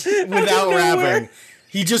knowledge without rapping.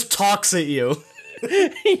 He just talks at you.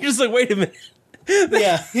 You're just like, wait a minute.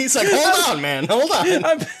 Yeah, he's like, hold on, man, hold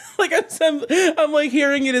on. I'm like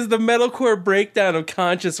hearing it as the metalcore breakdown of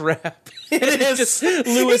conscious rap. It is Just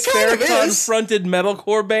Louis Farrakhan fronted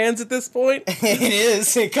metalcore bands at this point. It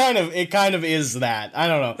is. It kind of is that. I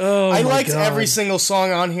don't know. Oh, I my liked God. every single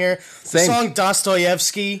song on here. Same. The song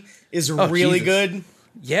Dostoevsky is really Jesus. good.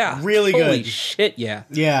 Yeah, Really Holy good. shit, yeah.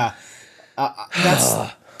 Yeah,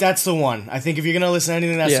 that's the one. I think if you're gonna listen to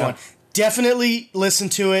anything, that's the Yeah. one. Definitely listen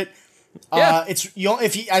to it. Yeah.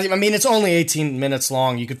 It's only 18 minutes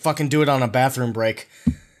long. You could fucking do it on a bathroom break.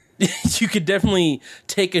 You could definitely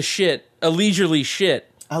take a leisurely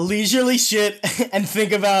shit. A leisurely shit and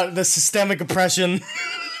think about the systemic oppression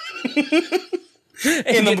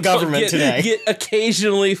in the government today. Get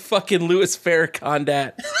occasionally fucking Louis Farrakhan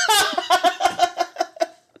that.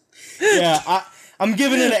 Yeah, I'm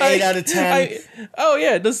giving it an 8 out of 10. Oh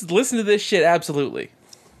yeah, just listen to this shit, absolutely.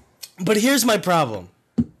 But here's my problem.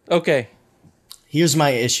 Okay. Here's my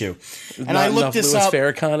issue. And Not I looked enough this Louis up.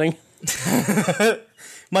 Farrakhaning.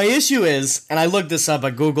 My issue is, and I looked this up,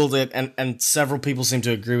 I Googled it, and several people seem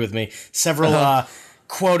to agree with me. Several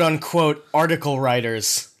quote unquote article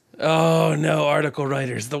writers Oh no, article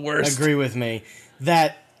writers, the worst. agree with me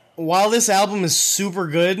that while this album is super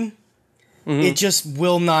good, it just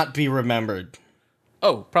will not be remembered.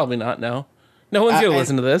 Oh, probably not, no. No one's gonna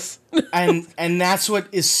listen to this. and that's what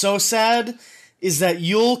is so sad, is that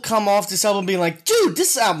you'll come off this album being like, dude,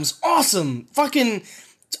 this album's awesome. Fucking,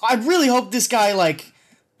 I really hope this guy, like,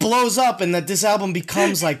 blows up and that this album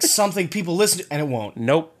becomes, like, something people listen to, and it won't.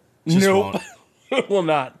 Nope. Just Nope. won't. It will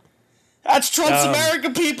not. That's Trump's America,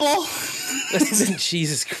 people!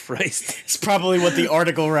 Jesus Christ. It's probably what the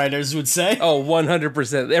article writers would say. Oh,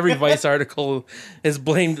 100%. Every Vice article is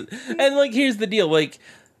blamed. And, like, here's the deal. Like,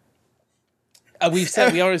 we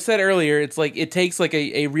already said earlier, it's like, it takes, like,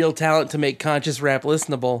 a real talent to make conscious rap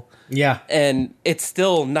listenable. Yeah. And it's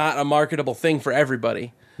still not a marketable thing for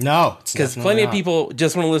everybody. No. Because plenty of people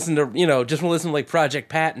just want to listen to, like, Project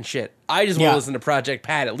Pat and shit. I just want Yeah. to listen to Project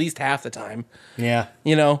Pat at least half the time. Yeah.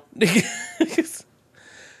 You know?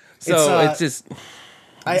 So it's just...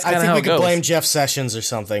 I kinda think how we it could goes. blame Jeff Sessions or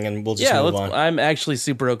something, and we'll just Yeah, move on. I'm actually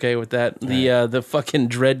super okay with that. The fucking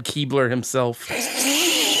Dread Keebler himself.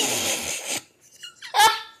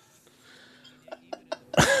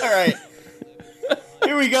 All right.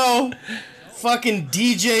 Here we go. Fucking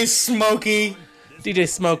DJ Smokey, DJ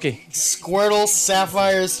Smokey. Squirtle,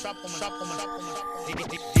 Sapphires.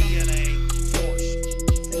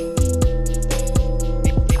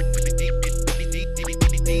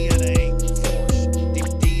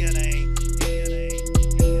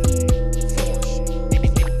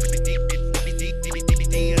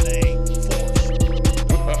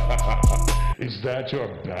 Is that your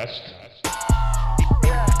best?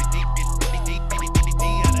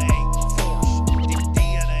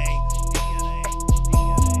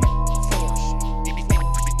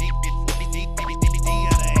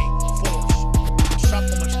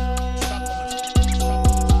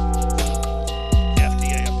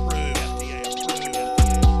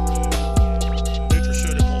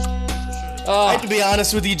 I have to be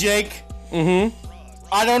honest with you, Jake. Mm-hmm.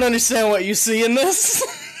 I don't understand what you see in this.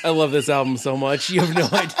 I love this album so much. You have no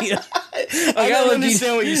idea. I don't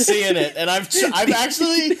understand what you see in it, and I've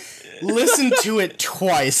actually listened to it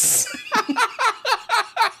twice.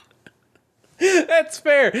 That's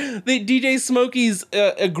fair. The DJ Smokey's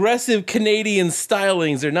aggressive Canadian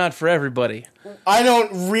stylings are not for everybody. I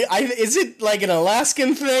don't. Is it like an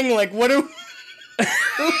Alaskan thing? Like what are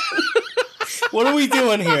what are we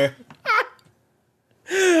doing here?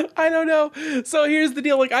 I don't know. So here's the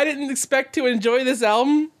deal. Like, I didn't expect to enjoy this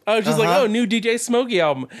album. I was just like, oh, new DJ Smokey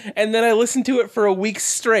album. And then I listened to it for a week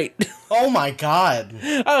straight. Oh my god.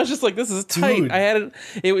 I was just like, this is tight. Dude. I had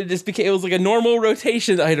it was like a normal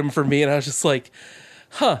rotation item for me. And I was just like,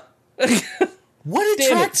 huh. What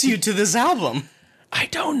attracts you to this album? I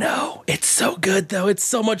don't know. It's so good, though. It's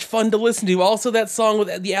so much fun to listen to. Also, that song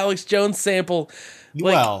with the Alex Jones sample. Like,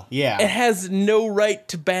 Well, yeah. It has no right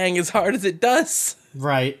to bang as hard as it does.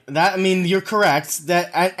 Right. That, I mean, you're correct.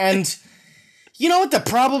 And you know what the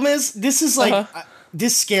problem is? This is like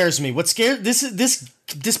this scares me. What scares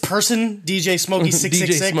this person, DJ Smokey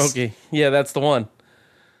 666. DJ Smokey. Yeah, that's the one.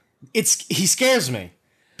 He scares me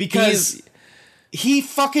because he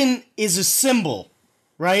fucking is a symbol,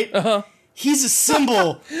 right? He's a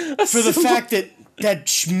symbol for the fact that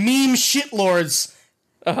meme shitlords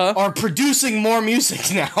are producing more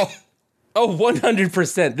music now. Oh,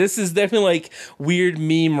 100%. This is definitely like weird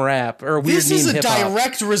meme rap or weird This meme is a hip-hop.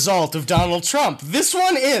 direct result of Donald Trump. This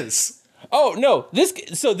one is. Oh, no. This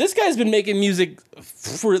guy's been making music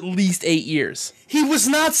for at least 8 years. He was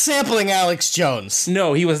not sampling Alex Jones.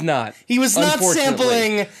 No, he was not. He was not Unfortunately.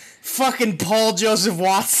 sampling fucking Paul Joseph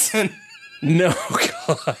Watson. No,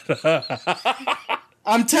 God.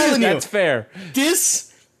 I'm telling you. That's fair.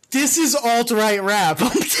 This is alt-right rap.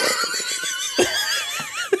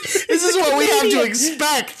 This is what we have to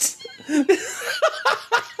expect.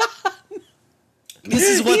 This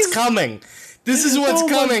is what's coming. This is what's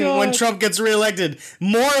coming when Trump gets reelected.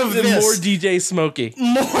 More of this. More DJ Smokey.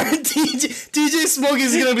 More DJ Smokey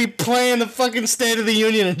is going to be playing the fucking State of the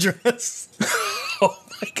Union address. Oh,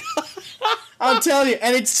 my God. I'm telling you,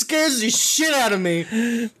 and it scares the shit out of me,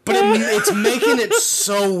 but it's making it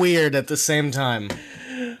so weird at the same time.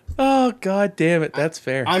 Oh, God damn it. That's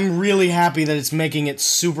fair. I'm really happy that it's making it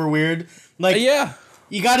super weird. Like, Yeah.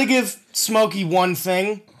 you got to give Smokey one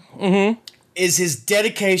thing. Mm-hmm. Is his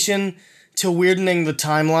dedication to weirding the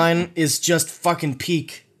timeline is just fucking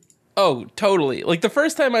peak. Oh, totally. Like, the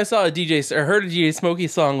first time I saw a DJ or heard a DJ Smokey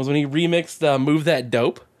song was when he remixed Move That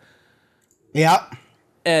Dope. Yeah.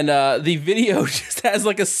 And the video just has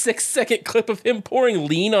like a 6-second clip of him pouring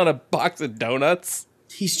lean on a box of donuts.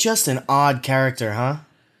 He's just an odd character, huh?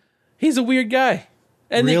 He's a weird guy.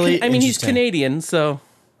 And Really he's interesting. Canadian, so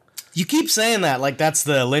You keep saying that like that's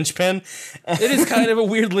the linchpin. it is kind of a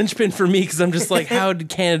weird linchpin for me because I'm just like, how did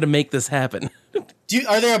Canada make this happen?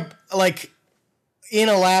 Are there like in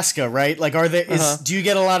Alaska, right? Like, do you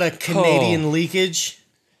get a lot of Canadian leakage?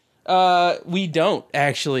 We don't,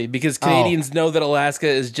 actually, because Canadians know that Alaska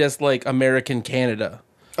is just like American Canada.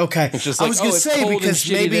 Okay, It's just I like, was gonna it's say cold and because shitty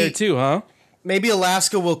there maybe too, huh? maybe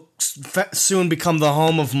Alaska will soon become the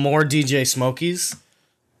home of more DJ Smokies.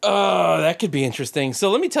 Oh, that could be interesting. So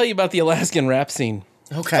let me tell you about the Alaskan rap scene.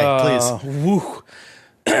 Okay, please. Woo.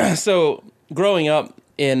 So growing up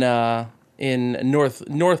in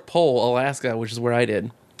North Pole, Alaska, which is where I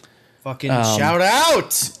did. Fucking shout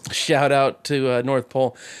out! Shout out to North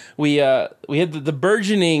Pole. We had the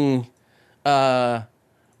burgeoning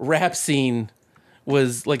rap scene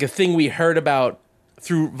was like a thing we heard about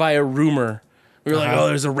via rumor. We were like, oh,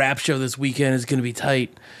 there's a rap show this weekend. It's gonna be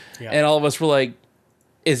tight. Yeah. And all of us were like,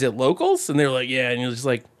 is it locals? And they were like, yeah. And you're just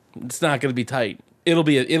like, it's not gonna be tight.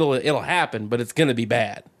 It'll happen, but it's gonna be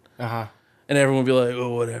bad. Uh-huh. And everyone would be like,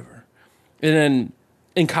 oh, whatever. And then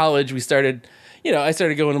in college, I started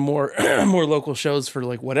going to more more local shows for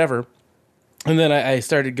like whatever. And then I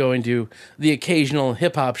started going to the occasional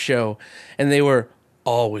hip hop show, and they were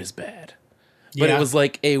always bad. But Yeah. it was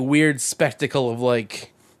like a weird spectacle of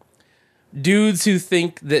like dudes who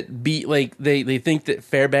think that they think that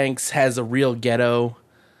Fairbanks has a real ghetto,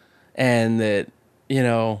 and that, you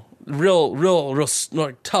know, real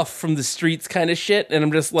like, tough from the streets kind of shit. And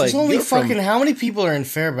I'm just like, There's only you're from fucking how many people are in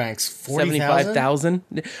Fairbanks? 75,000.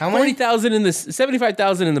 How many? 40,000 in the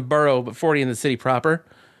 75,000 in the borough, but 40 in the city proper.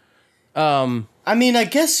 I mean, I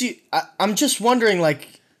guess I'm just wondering,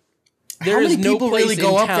 like, There how is many no people place really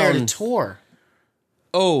go in up there to town- tour?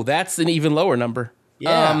 Oh, that's an even lower number.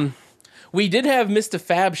 Yeah. We did have Mr.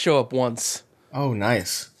 Fab show up once, Oh,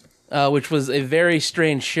 nice. which was a very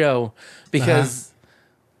strange show because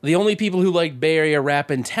the only people who liked Bay Area rap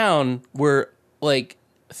in town were like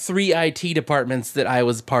 3 IT departments that I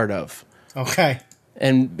was part of. Okay.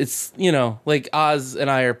 And it's, you know, like Oz and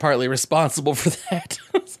I are partly responsible for that.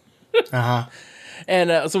 Uh-huh.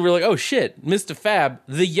 And so we're like, oh shit, Mr. Fab,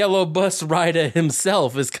 the yellow bus rider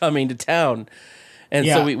himself, is coming to town. And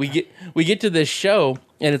Yeah. so we get to this show,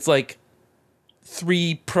 and it's like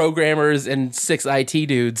 3 programmers and 6 IT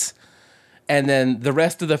dudes, and then the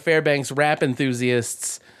rest of the Fairbanks rap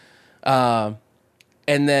enthusiasts, and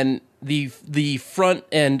then the front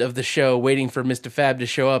end of the show waiting for Mr. Fab to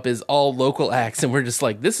show up is all local acts, and we're just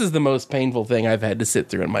like, this is the most painful thing I've had to sit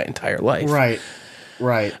through in my entire life. Right.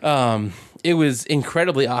 It was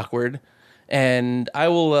incredibly awkward, and I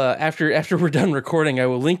will after we're done recording, I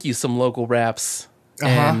will link you some local raps.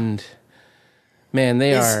 And man,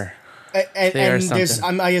 they are And there's,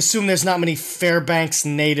 something. I assume there's not many Fairbanks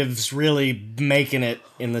natives really making it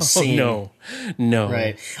in the scene. no.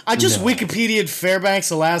 Right. I just Wikipedia'd Fairbanks,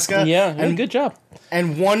 Alaska. Yeah, and good job.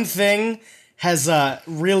 And one thing has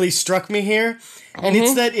really struck me here, and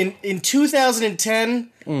it's that in 2010,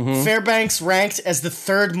 Fairbanks ranked as the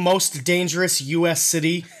 3rd most dangerous U.S.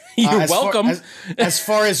 city. You're welcome. As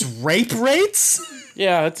far as rape rates?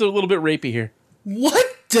 Yeah, it's a little bit rapey here. What?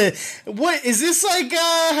 What is this like?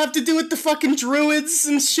 Have to do with the fucking druids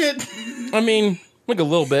and shit? I mean, like a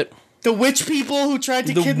little bit. The witch people who tried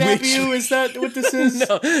to kidnap you? Is that what this is?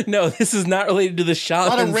 No, this is not related to the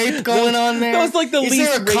shamans. A lot of rape going on there. That was like the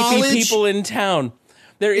least rapey college? people in town.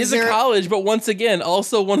 There is a college, but once again,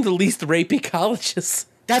 also one of the least rapey colleges.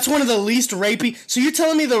 That's one of the least rapey. So you're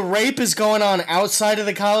telling me the rape is going on outside of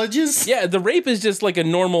the colleges? Yeah, the rape is just like a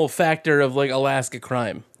normal factor of like Alaska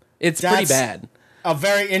crime. It's pretty bad. A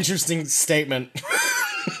very interesting statement.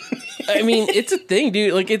 I mean, it's a thing,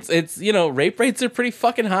 dude. Like it's rape rates are pretty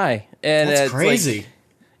fucking high, and that's it's crazy.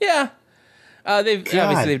 Like, yeah,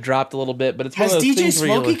 they've dropped a little bit, but it's one has of those DJ things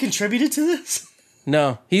Smokey contributed to this?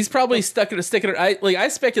 No, he's probably sticking it. I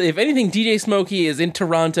speculate if anything, DJ Smokey is in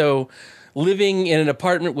Toronto, living in an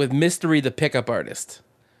apartment with Mystery the pickup artist.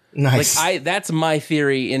 Nice. That's my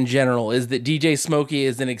theory in general, is that DJ Smokey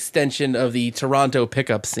is an extension of the Toronto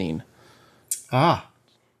pickup scene. Ah,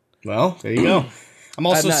 well, there you go. I'm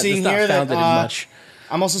also seeing here that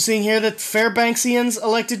I'm also seeing here that Fairbanksians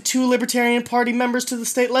elected 2 Libertarian Party members to the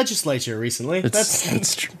state legislature recently.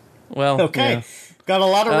 That's true. Well, okay. Yeah. Got a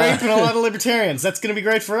lot of rape and a lot of libertarians. That's going to be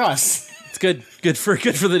great for us. It's good for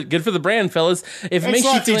the brand, fellas. If it makes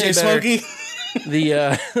you feel any better,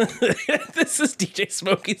 this is DJ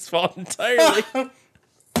Smokey's fault entirely.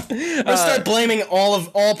 I start blaming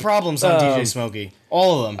all problems on DJ Smokey.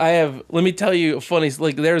 All of them. Let me tell you a funny,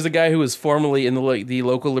 like, there was a guy who was formerly in the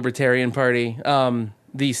local Libertarian Party,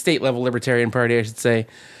 the state level Libertarian Party, I should say,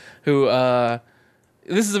 who,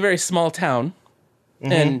 this is a very small town,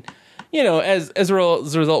 and, as a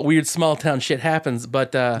result, weird small town shit happens,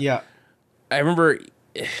 but, yeah. I remember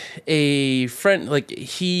a friend,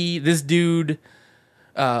 this dude,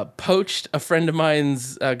 poached a friend of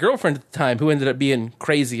mine's girlfriend at the time, who ended up being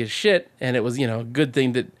crazy as shit, and it was, a good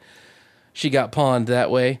thing that she got pawned that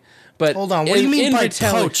way. But hold on, what do you mean by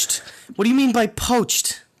poached? What do you mean by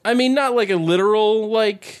poached? I mean, not like a literal,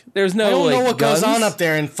 there's no, I don't know what guns. goes on up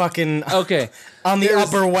there in fucking... Okay. on the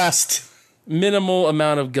Upper West. Minimal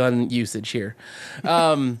amount of gun usage here.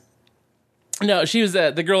 No, she was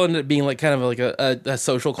the girl ended up being kind of a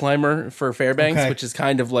social climber for Fairbanks, which is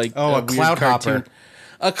kind of like a clout hopper.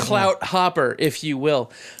 A clout hopper, if you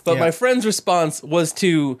will. But my friend's response was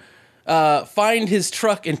to find his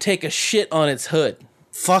truck and take a shit on its hood.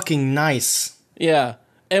 Fucking nice. Yeah.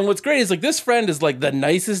 And what's great is this friend is the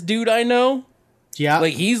nicest dude I know. Yeah.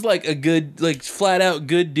 He's a good, flat out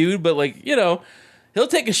good dude, but he'll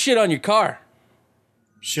take a shit on your car.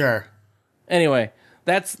 Sure. Anyway,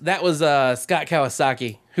 that was Scott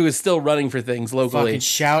Kawasaki, who is still running for things locally. Fucking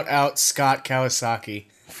shout out Scott Kawasaki.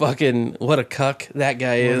 Fucking what a cuck that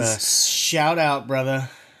guy is. Shout out, brother.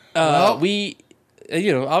 We,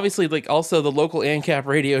 obviously, also the local ANCAP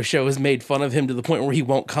radio show has made fun of him to the point where he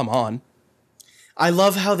won't come on. I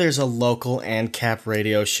love how there's a local ANCAP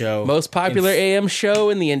radio show. Most popular AM show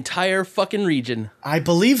in the entire fucking region. I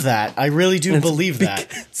believe that. I really do believe that.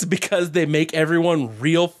 It's because they make everyone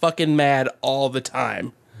real fucking mad all the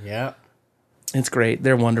time. Yeah. It's great.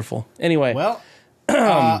 They're wonderful. Anyway. Well,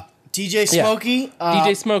 DJ Smokey. Yeah.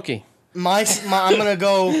 DJ Smokey. I'm going to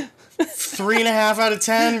go 3.5 out of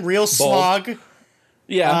 10. Real slog.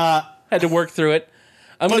 Yeah. Had to work through it.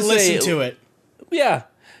 I'm going to listen to it. Yeah.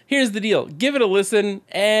 Here's the deal. Give it a listen,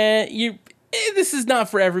 and this is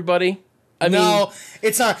not for everybody. I mean,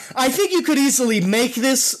 it's not. I think you could easily make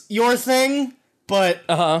this your thing, but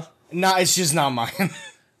it's just not mine.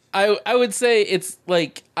 I would say it's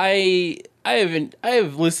I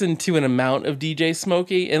have listened to an amount of DJ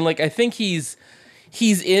Smokey, and I think he's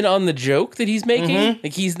in on the joke that he's making.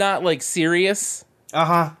 He's not serious.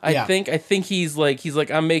 I think he's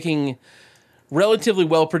I'm making relatively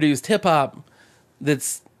well produced hip hop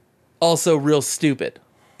that's also real stupid.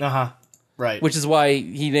 Right. Which is why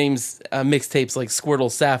he names mixtapes like Squirtle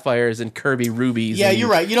Sapphires and Kirby Rubies. Yeah, you're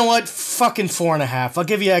right. You know what? Fucking 4.5. I'll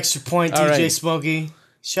give you an extra point, DJ right. Smokey.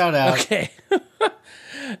 Shout out. Okay.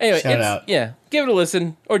 Anyway, shout out. Yeah, give it a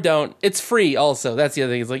listen or don't. It's free also. That's the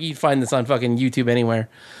other thing. It's you can find this on fucking YouTube anywhere.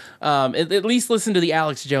 At least listen to the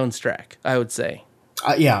Alex Jones track, I would say.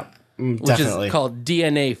 Yeah, definitely. Which is called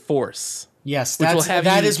DNA Force. Yes,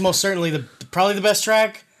 that is most certainly probably the best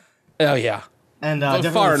track. Oh yeah, and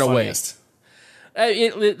far and away.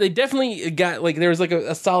 They definitely got there was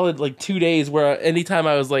a solid 2 days where anytime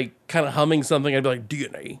I was kind of humming something, I'd be like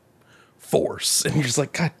DNA Force, and you're just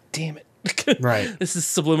God damn it, right? This is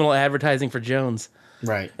subliminal advertising for Jones,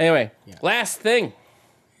 right? Anyway, last thing.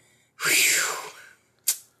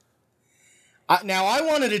 Now I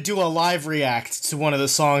wanted to do a live react to one of the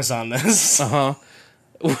songs on this. And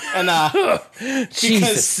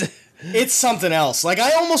because it's something else.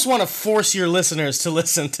 I almost want to force your listeners to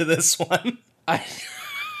listen to this one.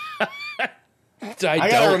 I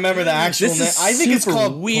gotta remember the actual name. I think it's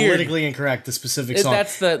called weird. Politically Incorrect, the specific song.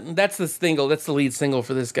 That's the single. That's the lead single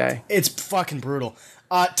for this guy. It's fucking brutal.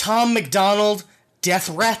 Tom McDonald, Death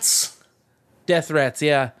Threats. Death Threats,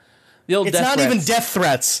 yeah. The old It's Death not Threats. even Death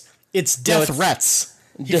Threats. It's Death Threats.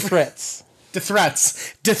 Death Threats. Death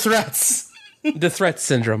Threats. Death Threats. The Threat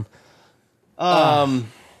Syndrome. Tom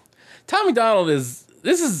McDonald is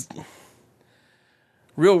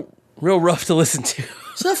real rough to listen to.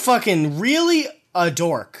 Is that fucking really a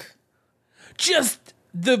dork? Just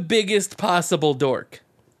the biggest possible dork.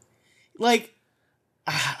 Like,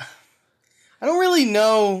 I don't really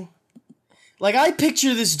know. Like, I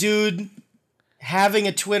picture this dude having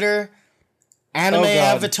a Twitter anime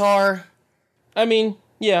avatar. I mean,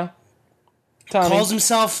 yeah. Tommy. Calls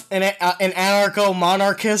himself an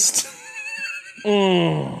anarcho-monarchist.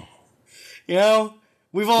 You know?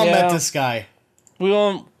 We've all met this guy. We've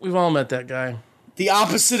all met that guy. The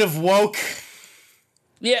opposite of woke.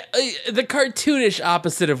 Yeah, the cartoonish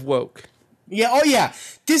opposite of woke. Yeah, oh yeah.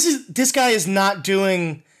 This guy is not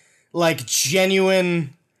doing like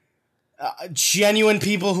genuine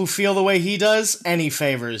people who feel the way he does any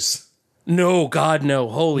favors. No, God, no.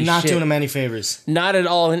 Holy shit. Not doing him any favors. Not at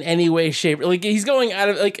all in any way, shape. Like, he's going out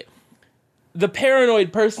of, like, the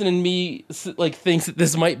paranoid person in me, like, thinks that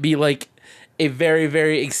this might be, like, a very,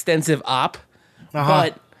 very extensive op.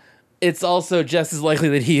 But it's also just as likely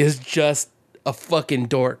that he is just a fucking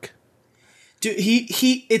dork. Dude,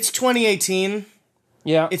 it's 2018.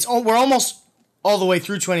 Yeah. We're almost all the way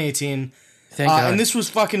through 2018. Thank God. And this was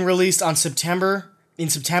fucking released in September,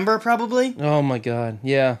 probably. Oh my God,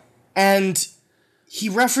 yeah. And he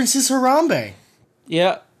references Harambe.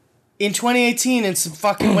 Yeah. In 2018, and some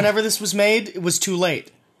fucking whenever this was made, it was too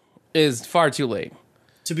late. Is far too late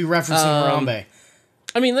to be referencing Harambe.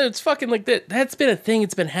 I mean, it's fucking like that. That's been a thing.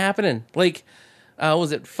 It's been happening. Like,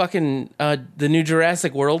 was it fucking the new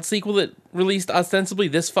Jurassic World sequel that released ostensibly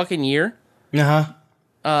this fucking year? Had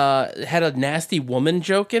a nasty woman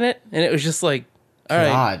joke in it, and it was just like, all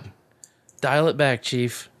right, dial it back,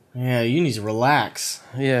 Chief. Yeah, you need to relax.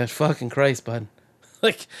 Yeah, fucking Christ, bud.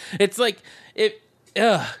 Like, it's like it.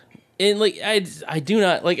 And like I do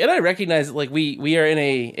not like, and I recognize that like we are in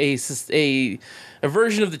a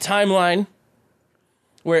version of the timeline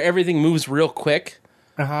where everything moves real quick.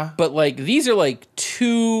 But like these are like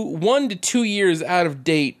 1 to 2 years out of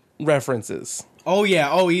date references. Oh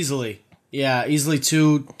yeah, easily. Yeah, easily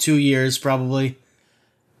two years probably.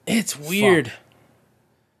 It's weird. Fuck.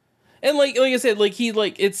 And like I said, like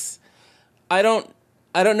it's I don't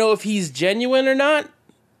know if he's genuine or not.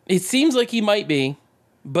 It seems like he might be,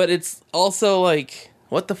 but it's also like,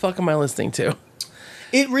 what the fuck am I listening to?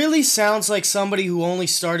 It really sounds like somebody who only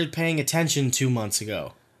started paying attention 2 months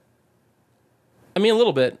ago. I mean, a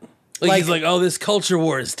little bit. Like he's like, oh, this culture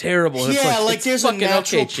war is terrible. Yeah, like there's a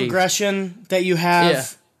natural progression that you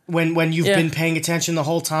have when you've been paying attention the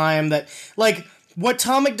whole time. That like what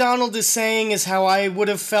Tom McDonald is saying is how I would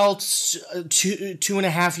have felt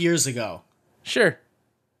 2.5 years ago. Sure.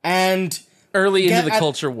 And early into the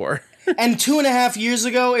culture war. And 2.5 years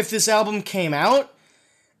ago, if this album came out,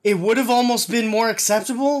 it would have almost been more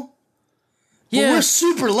acceptable. Yeah. But we're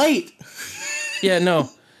super late. Yeah, no.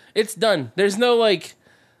 It's done. There's no like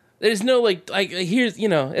here's, you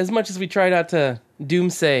know, as much as we try not to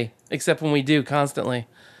doomsay, except when we do constantly.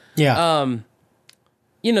 Yeah.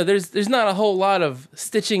 You know, there's not a whole lot of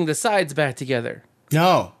stitching the sides back together.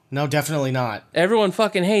 No, definitely not. Everyone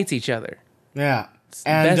fucking hates each other. Yeah.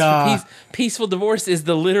 And peaceful divorce is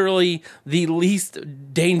literally the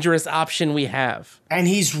least dangerous option we have. And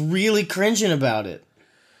he's really cringing about it.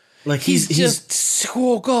 Like he's just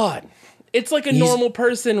oh God. It's like a normal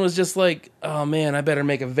person was just like, oh man, I better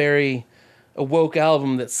make a woke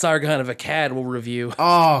album that Sargon of Akkad will review.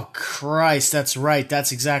 Oh Christ, that's right.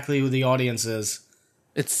 That's exactly who the audience is.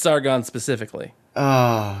 It's Sargon specifically.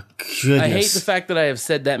 Oh goodness. I hate the fact that I have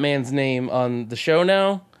said that man's name on the show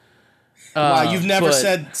now. Wow, you've never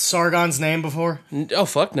said Sargon's name before? Oh,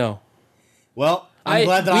 fuck no. Well, I'm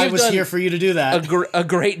glad that I was here for you to do that. A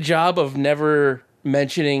great job of never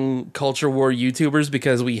mentioning culture war YouTubers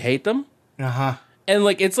because we hate them. And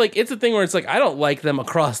like it's a thing where it's like I don't like them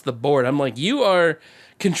across the board. I'm like, you are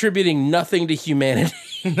contributing nothing to humanity.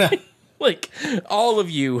 Like all of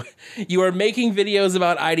you are making videos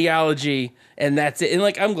about ideology and that's it. And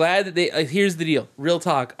like I'm glad that they here's the deal. Real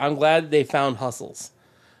talk. I'm glad that they found hustles.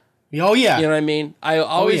 Oh yeah. You know what I mean? I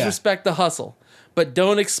always respect the hustle. But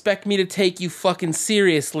don't expect me to take you fucking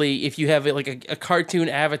seriously if you have like a cartoon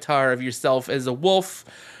avatar of yourself as a wolf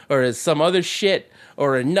or as some other shit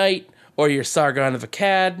or a knight or you're Sargon of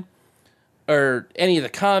Akkad or any of the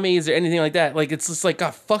commies or anything like that. Like, it's just like,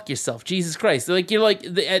 oh, fuck yourself, Jesus Christ. Like, you're like,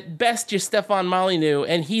 at best, you're Stefan Molyneux,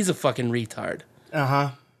 and he's a fucking retard.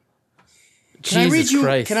 Uh-huh. Jesus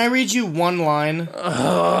Christ. Can I read you one line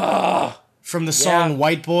from the song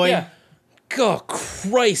White Boy? Yeah. Oh,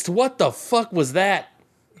 Christ, what the fuck was that?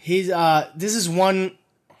 This is one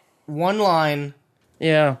line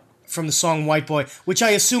from the song White Boy, which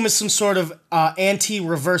I assume is some sort of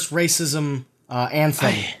anti-reverse racism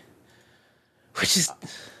anthem.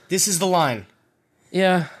 This is the line.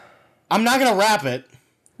 Yeah. I'm not gonna rap it.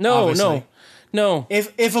 No.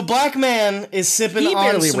 If a black man is sipping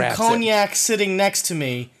on some cognac sitting next to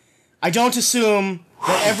me, I don't assume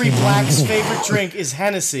that every black's favorite drink is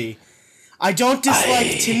Hennessy. I don't dislike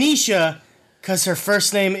Tanisha because her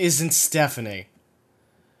first name isn't Stephanie.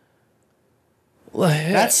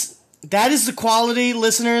 That is the quality,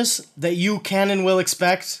 listeners, that you can and will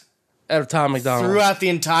expect out of Tom MacDonald throughout the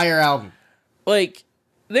entire album. Like,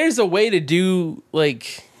 there's a way to do,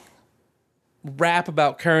 like, rap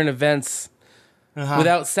about current events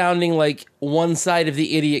without sounding like one side of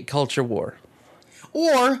the idiot culture war.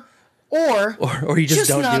 Or you just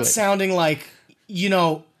don't not do it. Sounding like,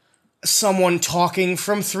 someone talking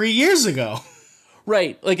from 3 years ago.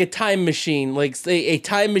 Right, like a time machine. Like, say, a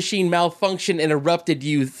time machine malfunctioned and erupted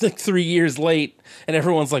you 3 years late, and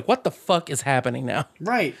everyone's like, what the fuck is happening now?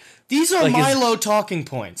 Right. These are Milo talking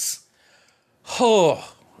points.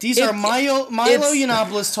 Oh. These are Milo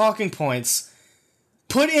Yiannopoulos talking points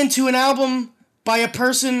put into an album by a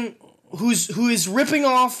person who is ripping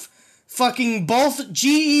off fucking both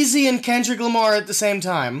G-Eazy and Kendrick Lamar at the same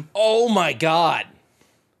time. Oh my god.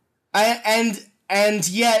 And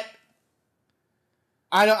yet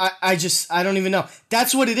I don't even know.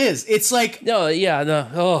 That's what it is. It's like I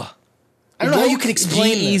don't know how you can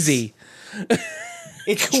explain G-Eazy.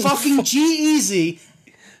 It's fucking G-Eazy.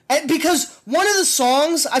 Because one of the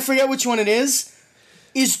songs, I forget which one it is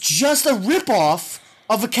just a ripoff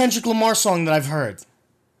of a Kendrick Lamar song that I've heard.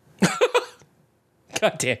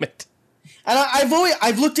 God damn it. And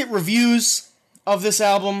I've looked at reviews of this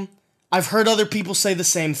album. I've heard other people say the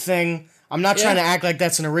same thing. I'm not trying to act like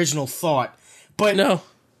that's an original thought. But no.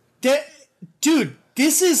 Dude,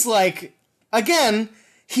 this is like, again,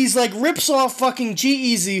 he's like rips off fucking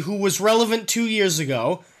G-Eazy, who was relevant 2 years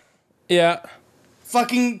ago. Yeah.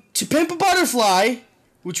 Fucking To Pimp a Butterfly,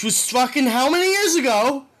 which was fucking how many years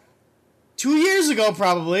ago? 2 years ago,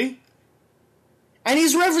 probably. And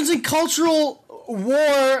he's referencing cultural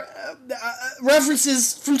war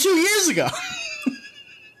references from 2 years ago.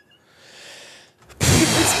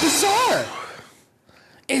 It's bizarre.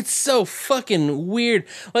 It's so fucking weird.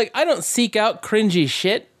 Like, I don't seek out cringy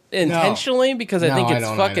shit intentionally because I think it's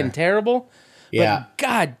fucking terrible. Yeah. But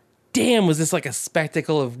god damn, was this like a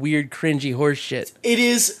spectacle of weird, cringy horse shit. It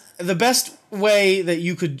is the best way that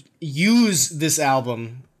you could use this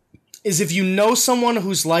album is if you know someone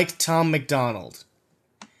who's like Tom MacDonald.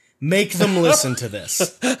 Make them listen to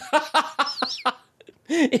this.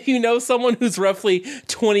 If you know someone who's roughly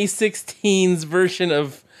 2016's version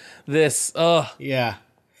of this, yeah.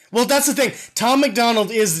 Well, that's the thing. Tom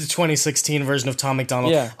MacDonald is the 2016 version of Tom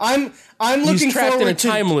MacDonald. Yeah. I'm looking he's trapped forward in a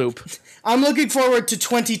time loop. I'm looking forward to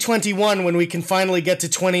 2021 when we can finally get to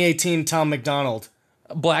 2018 Tom MacDonald.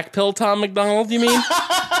 Black pill Tom MacDonald, you mean? Yeah.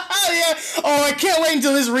 Oh, I can't wait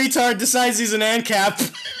until this retard decides he's an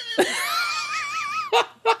ANCAP.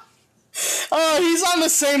 Oh, he's on the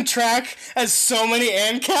same track as so many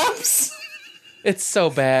ANCAPs. It's so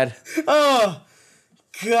bad. Oh,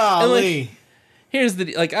 golly. Here's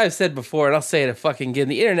the, like I've said before, and I'll say it fucking again,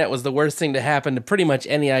 the internet was the worst thing to happen to pretty much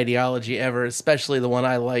any ideology ever, especially the one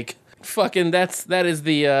I like. Fucking, that is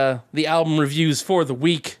the album reviews for the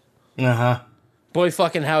week. Uh-huh. Boy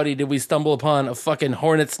fucking howdy did we stumble upon a fucking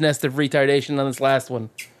hornet's nest of retardation on this last one.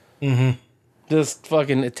 Mm-hmm. Just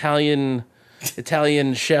fucking Italian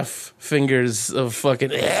chef fingers of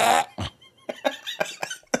fucking...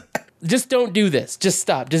 Just don't do this. Just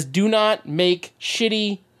stop. Just do not make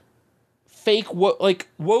shitty... fake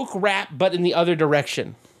woke rap, but in the other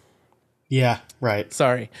direction. Yeah, right.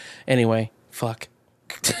 Sorry. Anyway, fuck.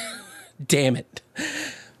 Damn it.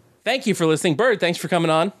 Thank you for listening. Bird, thanks for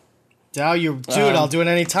coming on. Oh, I'll do it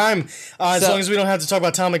anytime. As long as we don't have to talk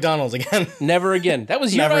about Tom MacDonald again. Never again. That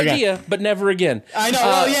was your idea, but never again. I know.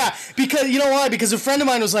 Well, yeah. Because, you know why? Because a friend of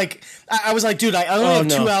mine was like, I was like, dude, I only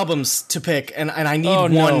have 2 albums to pick, and I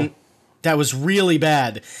need one that was really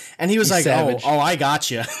bad. And he was like, savage. oh, I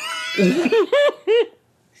got you.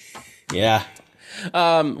 Yeah.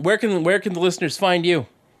 Where can the listeners find you?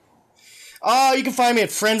 You can find me at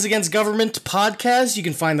Friends Against Government Podcast. You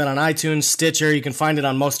can find that on iTunes, Stitcher. You can find it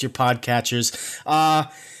on most of your podcatchers.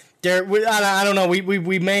 I don't know.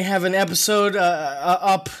 We may have an episode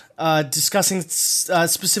up discussing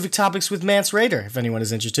specific topics with Mance Raider, if anyone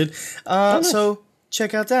is interested. So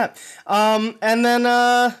check out that. And then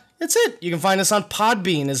that's it. You can find us on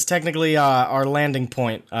Podbean is technically our landing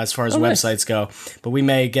point as far as websites go. But we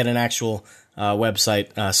may get an actual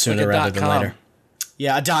website sooner rather than later.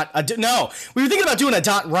 Yeah, no, we were thinking about doing a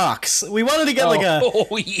 .rocks. We wanted to get like a...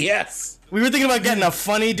 Oh, yes. We were thinking about getting a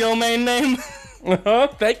funny domain name.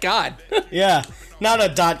 Thank God. Yeah, not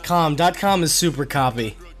a .com. .com is super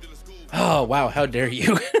copy. Oh, wow, how dare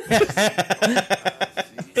you.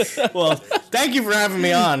 Well, thank you for having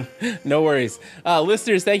me on. No worries.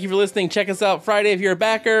 Listeners, thank you for listening. Check us out Friday if you're a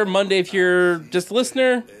backer, Monday if you're just a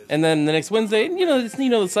listener, and then the next Wednesday, you know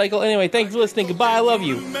the cycle. Anyway, thank you for listening. Goodbye, I love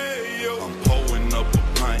you. I'm pulling up a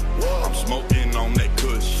pint. I'm smoking on that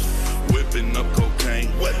kush. Whipping up cocaine.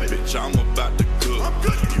 Bitch, I'm about to cook.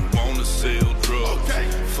 You wanna sell drugs?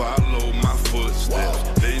 Follow my